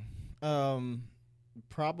know.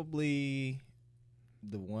 Probably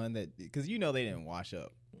the one that because they didn't wash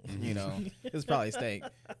up You know, it's probably steak.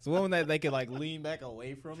 So one that they could like lean back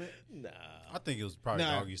away from it. Nah. I think it was probably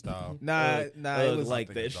Nah. doggy style. Nah, it was like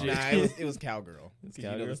I that think shit. Nah, it was cowgirl. 'Cause, you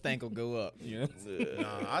know, cowgirl? the stank will go up. You know,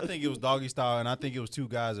 Nah, I think it was doggy style, and I think it was two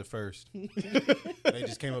guys at first. They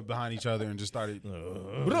just came up behind each other and just started.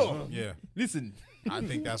 bro. Yeah, Listen, I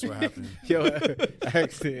think that's what happened. Yo,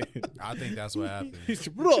 accent. I think that's what happened.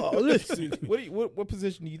 Bro, listen. What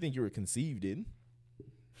position do you think you were conceived in?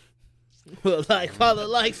 Well, like father,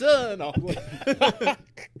 like son.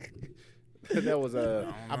 That was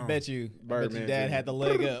I bet you, Birdman your dad Jr. had the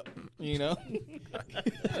leg up. You know,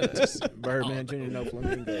 Birdman Jr. No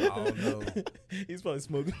flamingo. I don't know. He's probably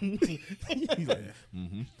smoking. He's like,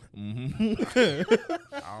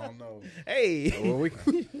 I don't know. hey. Well,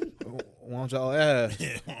 why don't y'all ask?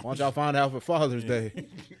 Why don't y'all find out for Father's Day?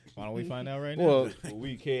 why don't we find out right now? Well,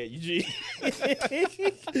 We can't, Eugene.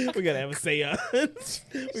 We gotta have a seance.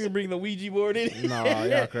 We can bring the Ouija board in. nah,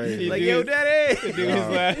 y'all crazy. Like, Dude. yo, daddy. Dude, his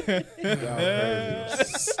laugh. Y'all crazy.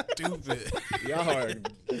 Stupid. Y'all are.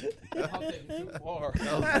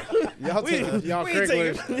 Y'all We- taking y'all we ain't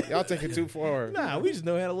Craigslist. Y'all taking too far. Nah, we just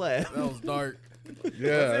know how to laugh. That was dark.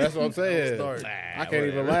 Yeah, that's what I'm saying. Dark. I can't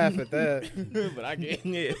even laugh at that. But I can't.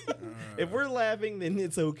 Yeah. If we're laughing, then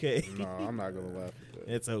it's okay. No, I'm not gonna laugh at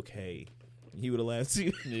that. It's okay. He would have laughed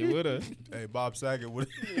too. You would have. Hey, Bob Saget would.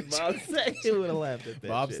 Bob Saget would have laughed at that.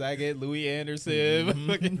 Bob shit. Saget, Louis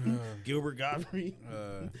Anderson. Gilbert Godfrey,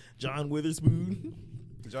 John Witherspoon.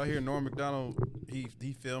 Did y'all hear Norm Macdonald? He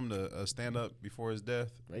filmed a stand up before his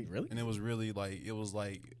death, Wait, really? and it was really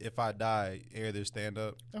like if I die, air their stand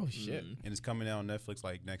up, Oh shit. and it's coming out on Netflix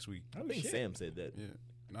like next week. I think Sam said that. Yeah,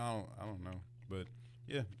 no, I don't know, but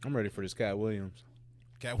yeah, I'm ready for this Cat Williams.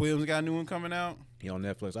 Cat Williams got a new one coming out. He on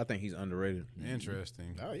Netflix. I think he's underrated.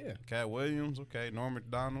 Interesting. Oh yeah. Cat Williams, okay. Norm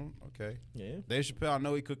Macdonald, okay. Yeah, Dave Chappelle, I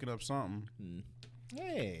know he cooking up something.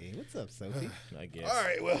 Hey, what's up, Sophie? I guess. All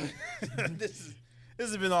right, well, this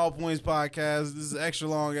has been the All Points Podcast. This is an extra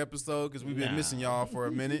long episode because we've been missing y'all for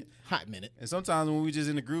a minute. Hot minute. And sometimes when we just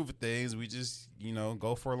in the groove of things, we just,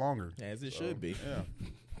 go for longer. As it should be. Yeah.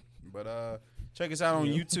 But check us out on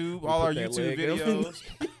YouTube. we All put our that YouTube leg up.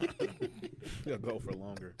 videos. He'll go for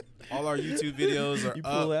longer. All our YouTube videos are You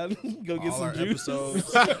pull up. out, go get All some our juice.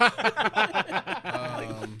 episodes.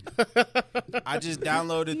 I just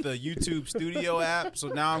downloaded the YouTube Studio app, so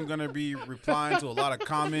now I'm gonna be replying to a lot of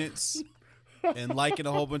comments and liking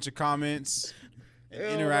a whole bunch of comments and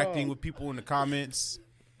interacting with people in the comments.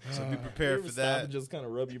 So be prepared for that. Just kind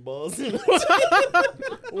of rub your balls.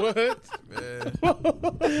 What? Man. All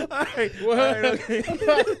right, okay.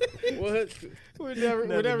 What? We'll never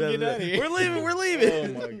get out of here. We're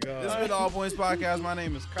leaving. Oh my This God. has been the All Points Podcast. My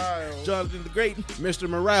name is Kyle. Jonathan the Great, Mr.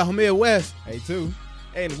 Morale, Midwest. Hey, too.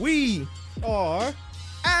 and we Or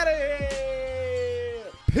out of here.